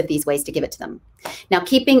use of these ways to give it to them. Now,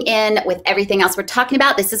 keeping in with everything else we're talking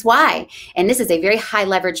about, this is why. And this is a very high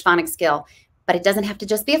leverage phonics skill, but it doesn't have to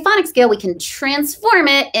just be a phonics skill. We can transform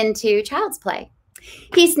it into child's play.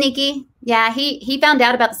 He's sneaky. Yeah, he found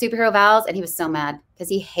out about the superhero vowels and he was so mad because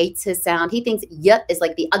he hates his sound. He thinks yup is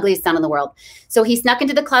like the ugliest sound in the world. So he snuck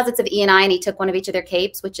into the closets of E and I and he took one of each of their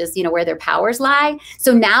capes, which is, you know, where their powers lie.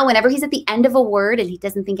 So now whenever he's at the end of a word and he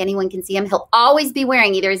doesn't think anyone can see him, he'll always be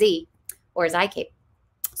wearing either his E or his I cape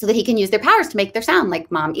so that he can use their powers to make their sound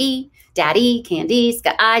like Mom E, Dad E, Candy,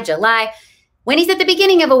 Sky I, July. When he's at the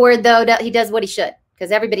beginning of a word, though, he does what he should.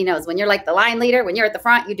 Because everybody knows when you're like the line leader, when you're at the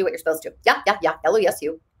front, you do what you're supposed to. Yeah, yeah, yeah. Hello, yes,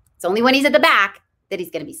 you. It's only when he's at the back that he's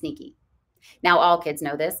going to be sneaky. Now, all kids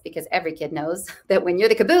know this because every kid knows that when you're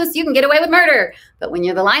the caboose, you can get away with murder. But when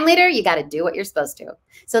you're the line leader, you got to do what you're supposed to.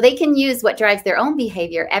 So they can use what drives their own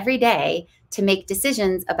behavior every day to make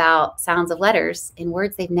decisions about sounds of letters in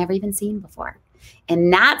words they've never even seen before.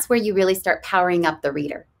 And that's where you really start powering up the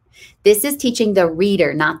reader. This is teaching the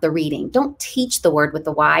reader, not the reading. Don't teach the word with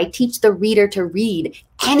the Y. Teach the reader to read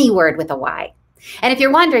any word with a Y. And if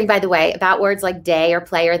you're wondering, by the way, about words like day or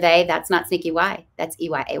play or they, that's not sneaky Y. That's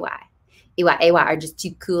E-Y-A-Y. E-Y-A-Y are just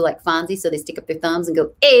too cool like Fonzie, so they stick up their thumbs and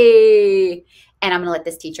go, "Ay." And I'm going to let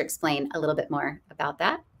this teacher explain a little bit more about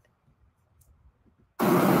that.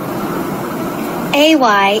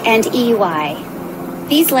 A-Y and E-Y.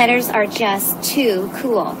 These letters are just too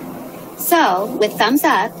cool. So, with thumbs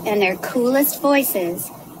up and their coolest voices,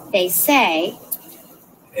 they say,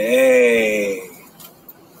 "Hey.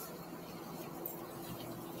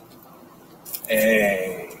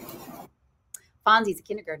 Hey." Fonzie's a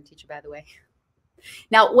kindergarten teacher, by the way.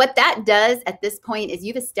 Now, what that does at this point is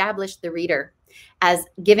you've established the reader as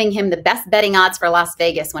giving him the best betting odds for Las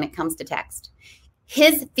Vegas when it comes to text.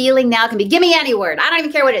 His feeling now can be, give me any word. I don't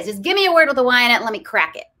even care what it is. Just give me a word with a Y in it and let me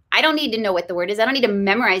crack it. I don't need to know what the word is. I don't need to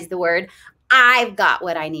memorize the word. I've got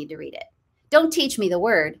what I need to read it. Don't teach me the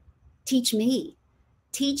word. Teach me.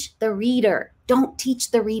 Teach the reader. Don't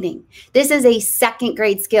teach the reading. This is a second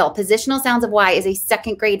grade skill. Positional sounds of Y is a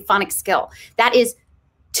second grade phonics skill. That is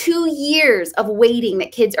 2 years of waiting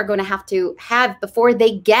that kids are going to have before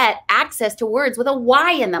they get access to words with a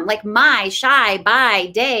Y in them, like my, shy, by,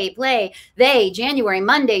 day, play, they, January,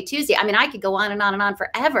 Monday, Tuesday. I mean, I could go on and on and on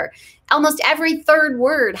forever. Almost every third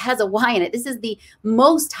word has a Y in it. This is the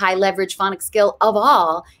most high leverage phonics skill of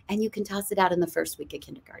all, and you can toss it out in the first week of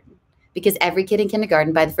kindergarten because every kid in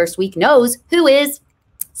kindergarten by the first week knows who is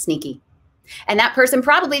sneaky. And that person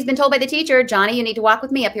probably has been told by the teacher, Johnny, you need to walk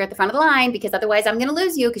with me up here at the front of the line because otherwise I'm going to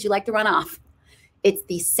lose you because you like to run off. It's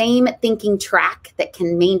the same thinking track that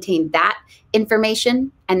can maintain that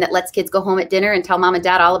information and that lets kids go home at dinner and tell mom and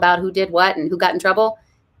dad all about who did what and who got in trouble.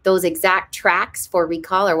 Those exact tracks for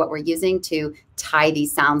recall are what we're using to tie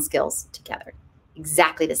these sound skills together.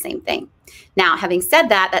 Exactly the same thing. Now, having said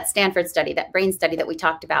that, that Stanford study, that brain study that we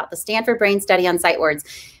talked about, the Stanford Brain Study on sight words,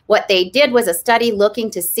 what they did was a study looking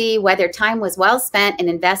to see whether time was well spent and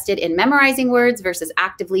invested in memorizing words versus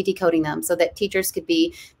actively decoding them so that teachers could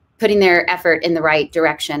be putting their effort in the right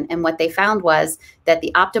direction. And what they found was that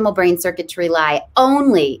the optimal brain circuitry lie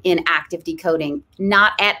only in active decoding,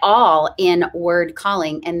 not at all in word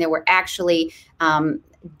calling. And there were actually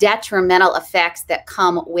detrimental effects that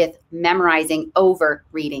come with memorizing over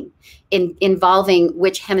reading, involving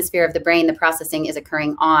which hemisphere of the brain the processing is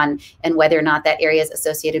occurring on, and whether or not that area is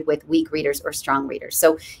associated with weak readers or strong readers.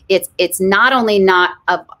 So it's not only not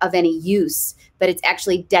of any use, but it's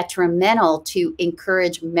actually detrimental to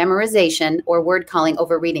encourage memorization or word calling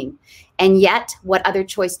over reading. And yet, what other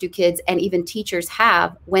choice do kids and even teachers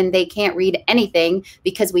have when they can't read anything,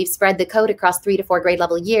 because we've spread the code across 3 to 4 grade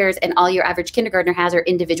level years, and all your average kindergartner has are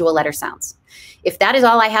individual letter sounds? If that is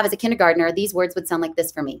all I have as a kindergartner, these words would sound like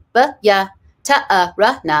this for me. B, ya, ta,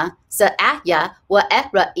 ra, na, sa, a, ya, wa, e,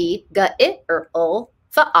 ra, e, ga, I, o,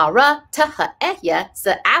 fa, a, ra, ta, ha, e, ya,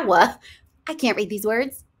 sa, a, wa. I can't read these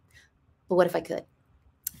words. But what if I could?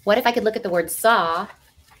 What if I could look at the word saw,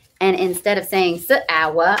 and instead of saying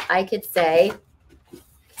s-awa, I could say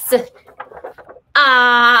s-ah.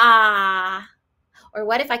 Or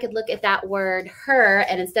what if I could look at that word her,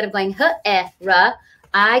 and instead of going h-e-ra,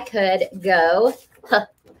 I could go h-ah.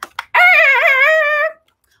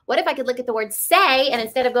 What if I could look at the word say, and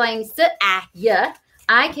instead of going s-ah-ya,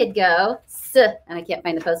 I could go s, and I can't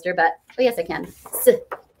find the poster, but, oh yes I can, s-a.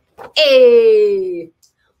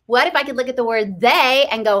 What if I could look at the word they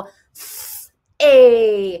and go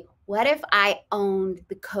s-a? What if I owned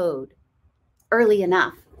the code early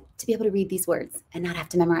enough to be able to read these words and not have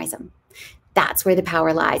to memorize them? That's where the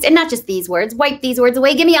power lies. And not just these words. Wipe these words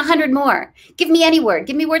away. Give me 100 more. Give me any word.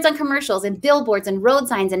 Give me words on commercials and billboards and road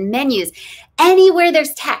signs and menus. Anywhere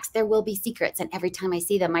there's text, there will be secrets. And every time I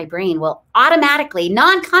see them, my brain will automatically,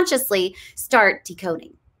 non-consciously start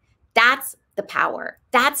decoding. That's the power.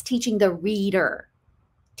 That's teaching the reader.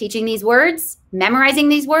 Teaching these words, memorizing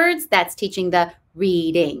these words, that's teaching the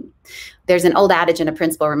reading. There's an old adage, and a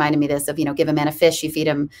principle reminded me this of, give a man a fish, you feed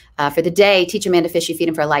him for the day. Teach a man to fish, you feed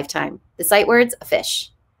him for a lifetime. The sight words, a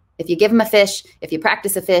fish. If you give him a fish, if you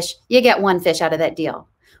practice a fish, you get one fish out of that deal.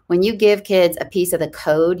 When you give kids a piece of the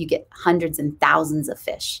code, you get hundreds and thousands of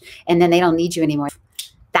fish, and then they don't need you anymore.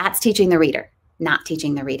 That's teaching the reader, not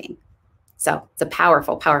teaching the reading. So it's a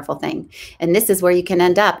powerful, powerful thing. And this is where you can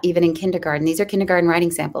end up even in kindergarten. These are kindergarten writing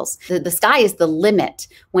samples. The sky is the limit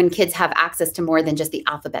when kids have access to more than just the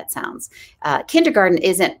alphabet sounds. Kindergarten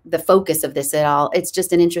isn't the focus of this at all. It's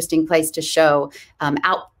just an interesting place to show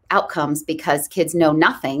outcomes, because kids know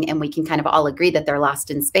nothing, and we can kind of all agree that they're lost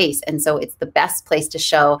in space. And so it's the best place to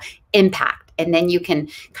show impact. And then you can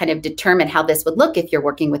kind of determine how this would look if you're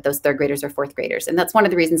working with those 3rd graders or 4th graders. And that's one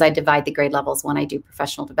of the reasons I divide the grade levels when I do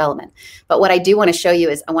professional development. But what I do want to show you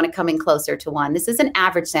is I want to come in closer to one. This is an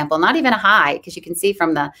average sample, not even a high, because you can see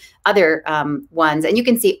from the other ones. And you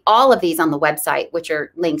can see all of these on the website, which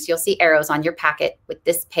are links. You'll see arrows on your packet with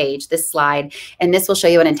this page, this slide. And this will show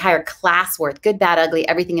you an entire class worth, good, bad, ugly,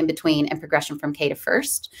 everything in between, and progression from K to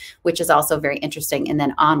 1st, which is also very interesting, and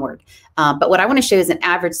then onward. But what I want to show you is an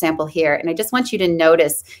average sample here. And I just want you to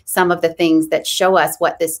notice some of the things that show us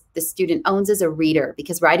what the student owns as a reader,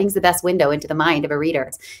 because writing's the best window into the mind of a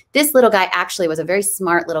reader. This little guy actually was a very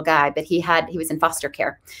smart little guy, but he was in foster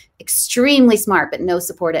care. Extremely smart, but no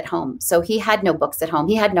support at home. So he had no books at home.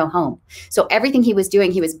 He had no home. So everything he was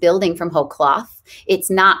doing, he was building from whole cloth.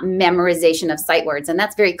 It's not memorization of sight words. And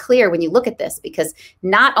that's very clear when you look at this, because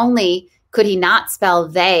not only could he not spell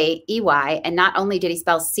they, E-Y, and not only did he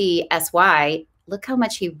spell C, S-Y, look how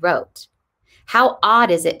much he wrote. How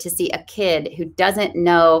odd is it to see a kid who doesn't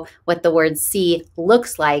know what the word see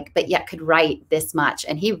looks like, but yet could write this much?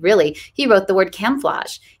 And he wrote the word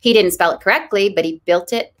camouflage. He didn't spell it correctly, but he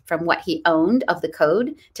built it from what he owned of the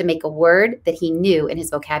code to make a word that he knew in his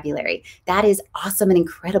vocabulary. That is awesome and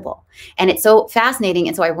incredible. And it's so fascinating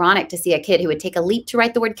and so ironic to see a kid who would take a leap to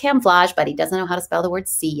write the word camouflage, but he doesn't know how to spell the word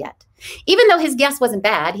see yet. Even though his guess wasn't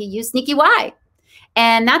bad, he used sneaky Y.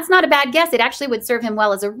 And that's not a bad guess. It actually would serve him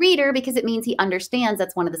well as a reader, because it means he understands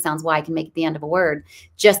that's one of the sounds Y can make at the end of a word,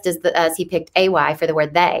 just as he picked AY for the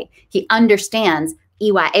word they. He understands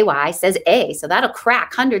EY says A, so that'll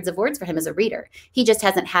crack hundreds of words for him as a reader. He just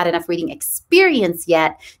hasn't had enough reading experience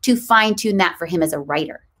yet to fine-tune that for him as a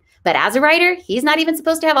writer. But as a writer, he's not even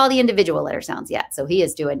supposed to have all the individual letter sounds yet, so he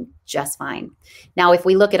is doing just fine. Now, if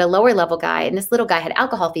we look at a lower level guy, and this little guy had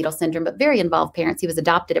alcohol fetal syndrome, but very involved parents. He was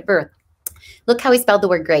adopted at birth. Look how he spelled the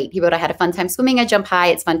word great. He wrote, I had a fun time swimming, I jump high,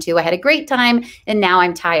 it's fun too. I had a great time, and now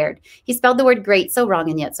I'm tired. He spelled the word great so wrong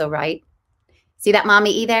and yet so right. See that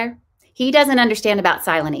mommy E there? He doesn't understand about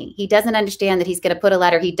silent E. He doesn't understand that he's going to put a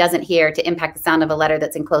letter he doesn't hear to impact the sound of a letter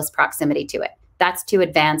that's in close proximity to it. That's too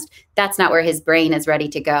advanced. That's not where his brain is ready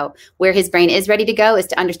to go. Where his brain is ready to go is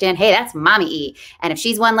to understand, hey, that's mommy E. And if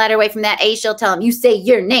she's one letter away from that A, she'll tell him, you say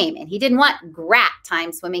your name. And he didn't want grat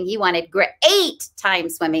time swimming. He wanted great time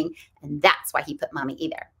swimming. And that's why he put mommy E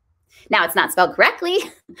there. Now, it's not spelled correctly,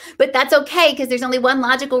 but that's okay because there's only one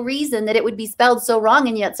logical reason that it would be spelled so wrong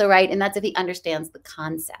and yet so right, and that's if he understands the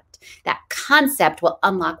concept. That concept will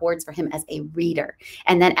unlock words for him as a reader.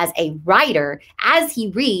 And then as a writer, as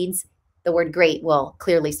he reads, the word great will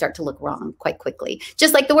clearly start to look wrong quite quickly.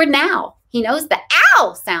 Just like the word now. He knows the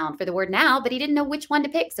ow sound for the word now, but he didn't know which one to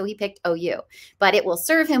pick, so he picked OU. But it will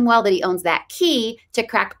serve him well that he owns that key to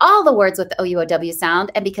crack all the words with the OU-OW sound,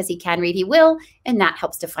 and because he can read, he will, and that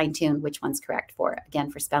helps to fine-tune which one's correct for, again,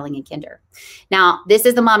 for spelling in kinder. Now, this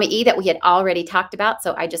is the Mama E that we had already talked about,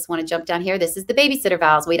 so I just want to jump down here. This is the babysitter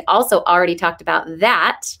vowels. We'd also already talked about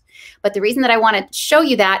that. But the reason that I want to show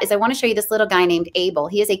you that is I want to show you this little guy named Abel.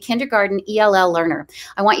 He is a kindergarten ELL learner.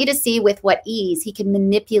 I want you to see with what ease he can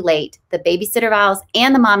manipulate the babysitter vowels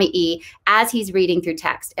and the mommy E as he's reading through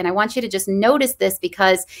text. And I want you to just notice this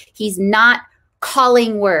because he's not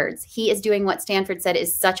calling words. He is doing what Stanford said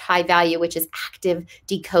is such high value, which is active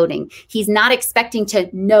decoding. He's not expecting to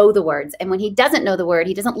know the words. And when he doesn't know the word,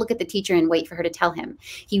 he doesn't look at the teacher and wait for her to tell him.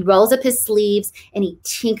 He rolls up his sleeves and he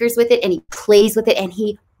tinkers with it and he plays with it and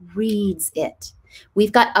he reads it.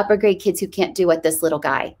 We've got upper grade kids who can't do what this little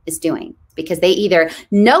guy is doing because they either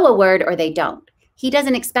know a word or they don't. He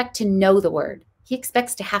doesn't expect to know the word. He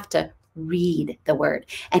expects to have to read the word.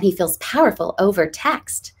 And he feels powerful over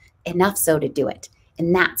text, enough so to do it.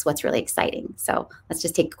 And that's what's really exciting. So let's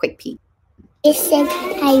just take a quick peek. It says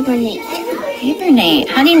hibernate. Hibernate.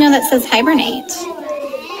 How do you know that says hibernate?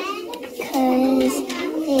 Because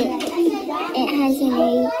it has an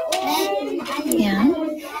A. Yeah.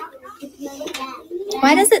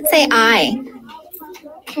 Why does it say I?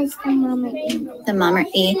 Because the mama E. The mom or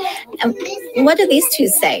E. What do these two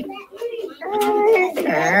say?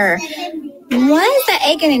 Why is that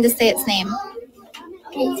A getting to say its name?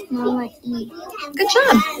 Because mama E. Good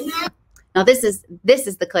job. Now, this is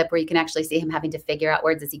the clip where you can actually see him having to figure out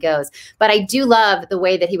words as he goes. But I do love the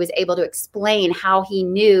way that he was able to explain how he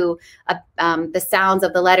knew the sounds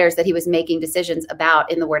of the letters that he was making decisions about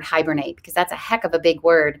in the word hibernate, because that's a heck of a big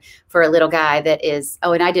word for a little guy that is,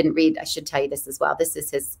 oh, and I didn't read, I should tell you this as well. This is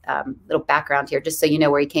his little background here, just so you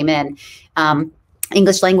know where he came in.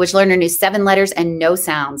 English language learner knew 7 letters and no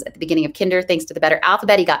sounds at the beginning of kinder. Thanks to the better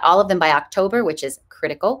alphabet, he got all of them by October, which is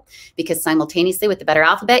critical because simultaneously with the better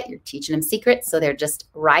alphabet, you're teaching them secrets. So they're just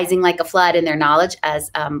rising like a flood in their knowledge as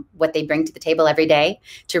what they bring to the table every day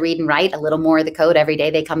to read and write a little more of the code every day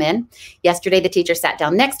they come in. Yesterday, the teacher sat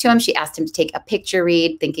down next to him. She asked him to take a picture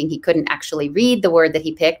read, thinking he couldn't actually read the word that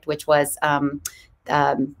he picked, which was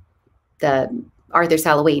the Arthur's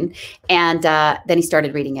Halloween. And then he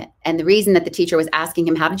started reading it. And the reason that the teacher was asking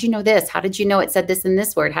him, how did you know this? How did you know it said this in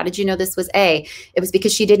this word? How did you know this was A? It was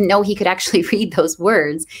because she didn't know he could actually read those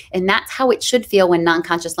words. And that's how it should feel when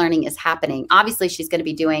non-conscious learning is happening. Obviously, she's going to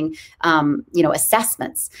be doing,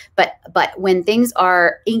 assessments. But when things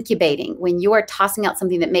are incubating, when you are tossing out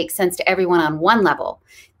something that makes sense to everyone on one level,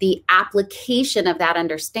 the application of that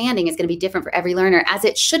understanding is going to be different for every learner, as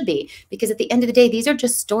it should be, because at the end of the day, these are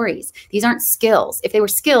just stories. These aren't skills. If they were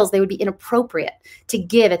skills, they would be inappropriate to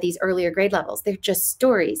give at these earlier grade levels. They're just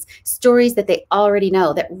stories that they already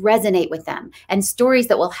know, that resonate with them, and stories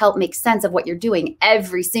that will help make sense of what you're doing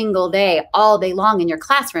every single day, all day long in your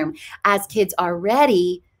classroom, as kids are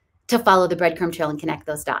ready to follow the breadcrumb trail and connect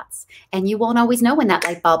those dots. And you won't always know when that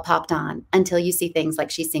light bulb popped on until you see things like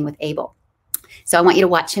she's seeing with Abel. So I want you to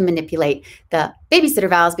watch him manipulate the babysitter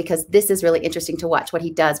vowels, because this is really interesting to watch what he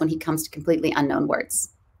does when he comes to completely unknown words.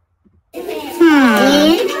 What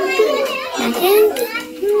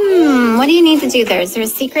do you need to do there? Is there a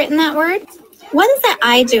secret in that word? What is that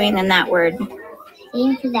I doing in that word?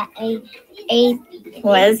 Into that A.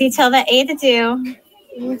 What does he tell that A to do?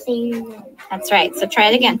 That's right. So try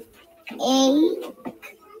it again. A.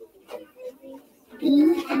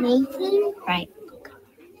 B. Making. Right.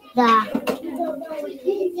 The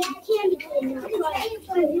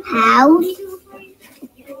house.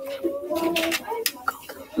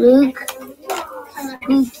 Luke.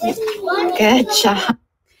 Good job.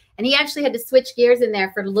 And he actually had to switch gears in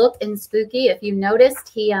there for look and spooky. If you noticed,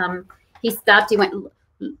 he stopped. He went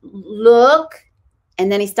look,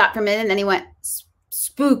 and then he stopped for a minute, and then he went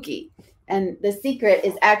spooky. And the secret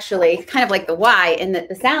is actually kind of like the Y, in that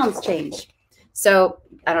the sounds change. So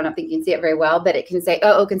I don't know if you can see it very well, but it can say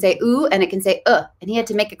oh, can say ooh, and it can say and he had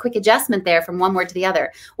to make a quick adjustment there from one word to the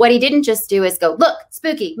other. What he didn't just do is go look,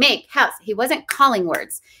 spooky, make, house. He wasn't calling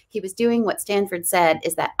words. He was doing what Stanford said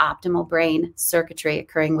is that optimal brain circuitry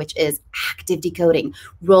occurring, which is active decoding,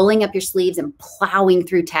 rolling up your sleeves and plowing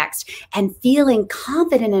through text and feeling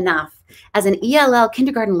confident enough as an ELL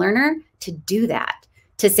kindergarten learner to do that,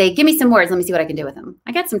 to say, give me some words. Let me see what I can do with them.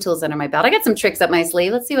 I got some tools under my belt. I got some tricks up my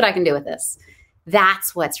sleeve. Let's see what I can do with this.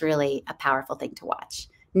 That's what's really a powerful thing to watch.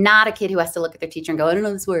 Not a kid who has to look at their teacher and go, I don't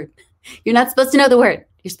know this word. You're not supposed to know the word.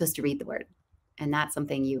 You're supposed to read the word. And that's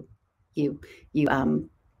something you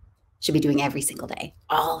should be doing every single day,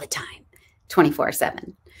 all the time,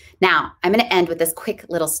 24/7. Now, I'm going to end with this quick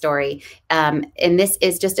little story. And this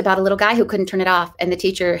is just about a little guy who couldn't turn it off. And the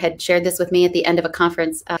teacher had shared this with me at the end of a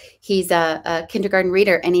conference. He's a kindergarten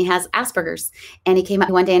reader, and he has Asperger's. And he came up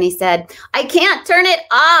one day and he said, I can't turn it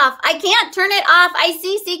off. I can't turn it off. I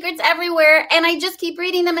see secrets everywhere, and I just keep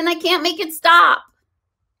reading them, and I can't make it stop.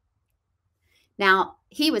 Now,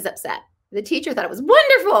 he was upset. The teacher thought it was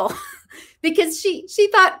wonderful because she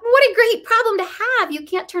thought, what a great problem to have. You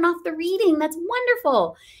can't turn off the reading. That's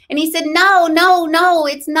wonderful. And he said, no,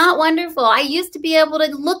 it's not wonderful. I used to be able to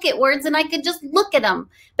look at words and I could just look at them.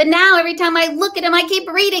 But now every time I look at them, I keep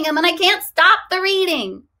reading them and I can't stop the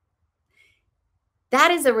reading.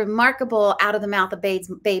 That is a remarkable out of the mouth of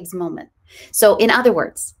babes moment. So in other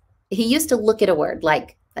words, he used to look at a word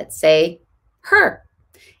like, let's say, her,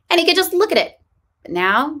 and he could just look at it. But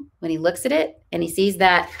now, when he looks at it and he sees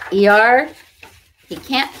that ER, he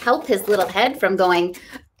can't help his little head from going,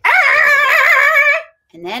 Arr!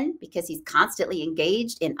 And then, because he's constantly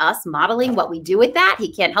engaged in us modeling what we do with that,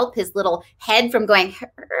 he can't help his little head from going,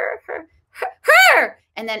 her,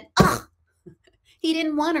 and then, ugh, he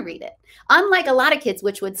didn't want to read it. Unlike a lot of kids,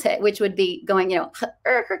 which would be going, you know, her,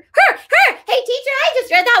 hey, teacher, I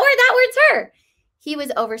just read that word's her. He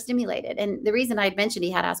was overstimulated. And the reason I had mentioned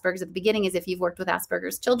he had Asperger's at the beginning is if you've worked with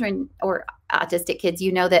Asperger's children or autistic kids,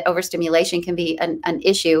 you know that overstimulation can be an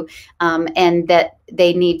issue, and that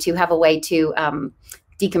they need to have a way to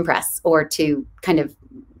decompress or to kind of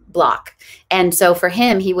block. And so for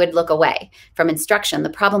him, he would look away from instruction. The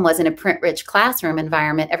problem was in a print-rich classroom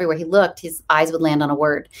environment, everywhere he looked, his eyes would land on a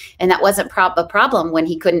word. And that wasn't a problem when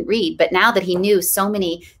he couldn't read. But now that he knew so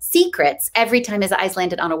many secrets, every time his eyes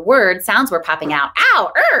landed on a word, sounds were popping out.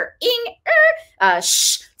 Ow, ing,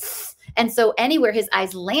 sh. And so anywhere his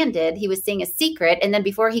eyes landed, he was seeing a secret. And then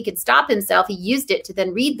before he could stop himself, he used it to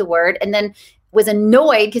then read the word, and then was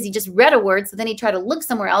annoyed because he just read a word. So then he tried to look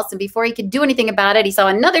somewhere else. And before he could do anything about it, he saw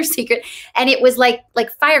another secret. And it was like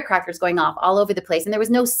firecrackers going off all over the place. And there was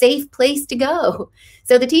no safe place to go.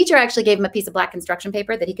 So the teacher actually gave him a piece of black construction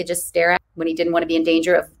paper that he could just stare at when he didn't want to be in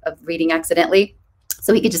danger of reading accidentally.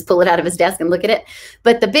 So he could just pull it out of his desk and look at it.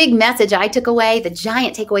 But the big message I took away, the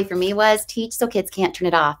giant takeaway for me was teach so kids can't turn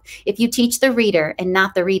it off. If you teach the reader and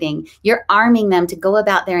not the reading, you're arming them to go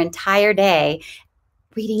about their entire day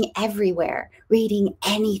reading everywhere, reading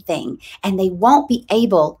anything, and they won't be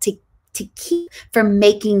able to keep from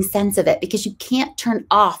making sense of it because you can't turn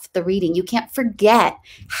off the reading. You can't forget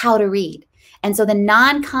how to read. And so the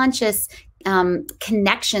non-conscious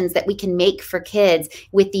connections that we can make for kids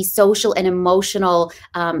with these social and emotional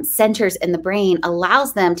centers in the brain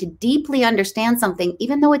allows them to deeply understand something,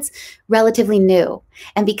 even though it's relatively new.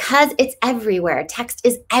 And because it's everywhere, text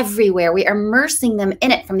is everywhere, we are immersing them in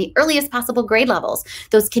it from the earliest possible grade levels.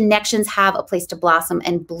 Those connections have a place to blossom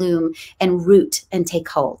and bloom and root and take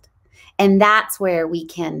hold. And that's where we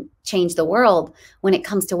can change the world when it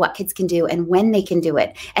comes to what kids can do and when they can do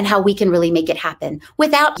it and how we can really make it happen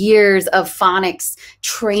without years of phonics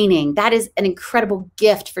training. That is an incredible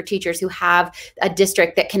gift for teachers who have a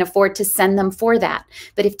district that can afford to send them for that.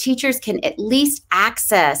 But if teachers can at least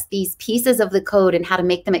access these pieces of the code and how to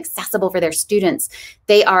make them accessible for their students,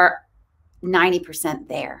 they are 90%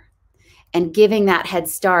 there. And giving that head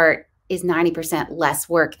start is 90% less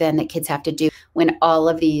work than the kids have to do when all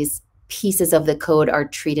of these pieces of the code are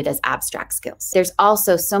treated as abstract skills. There's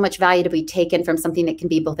also so much value to be taken from something that can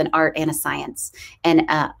be both an art and a science, and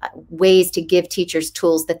ways to give teachers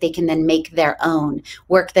tools that they can then make their own,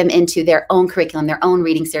 work them into their own curriculum, their own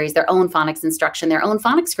reading series, their own phonics instruction, their own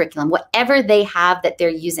phonics curriculum, whatever they have that they're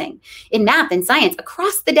using in math and science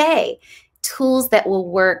across the day. Tools that will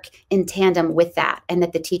work in tandem with that and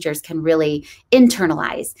that the teachers can really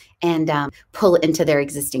internalize and pull into their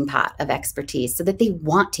existing pot of expertise so that they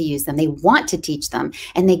want to use them, they want to teach them,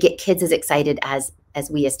 and they get kids as excited as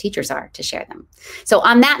we as teachers are to share them. So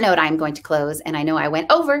on that note, I'm going to close, and I know I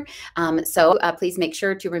went over. So please make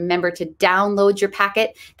sure to remember to download your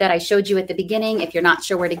packet that I showed you at the beginning. If you're not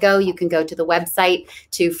sure where to go, you can go to the website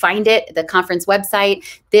to find it, the conference website.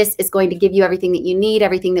 This is going to give you everything that you need,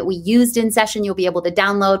 everything that we used in session, you'll be able to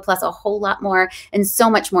download, plus a whole lot more and so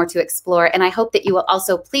much more to explore. And I hope that you will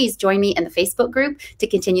also please join me in the Facebook group to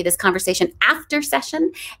continue this conversation after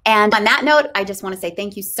session. And on that note, I just want to say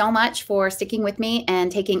thank you so much for sticking with me me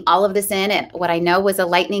and taking all of this in at what I know was a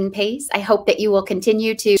lightning pace. I hope that you will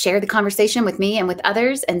continue to share the conversation with me and with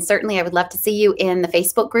others. And certainly I would love to see you in the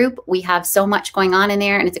Facebook group. We have so much going on in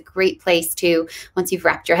there, and it's a great place to, once you've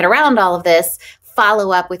wrapped your head around all of this,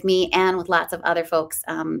 follow up with me and with lots of other folks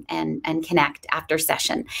and connect after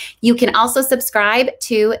session. You can also subscribe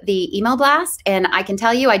to the email blast. And I can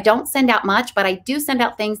tell you, I don't send out much, but I do send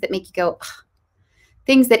out things that make you go, ugh.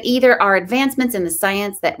 Things that either are advancements in the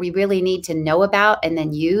science that we really need to know about and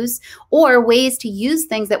then use, or ways to use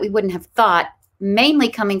things that we wouldn't have thought, mainly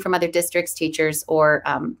coming from other districts, teachers, or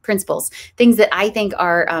principals, things that I think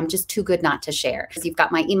are just too good not to share. So you've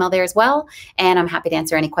got my email there as well, and I'm happy to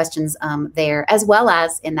answer any questions there, as well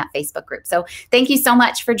as in that Facebook group. So thank you so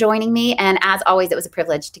much for joining me, and as always, it was a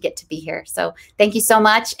privilege to get to be here. So thank you so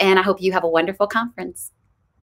much, and I hope you have a wonderful conference.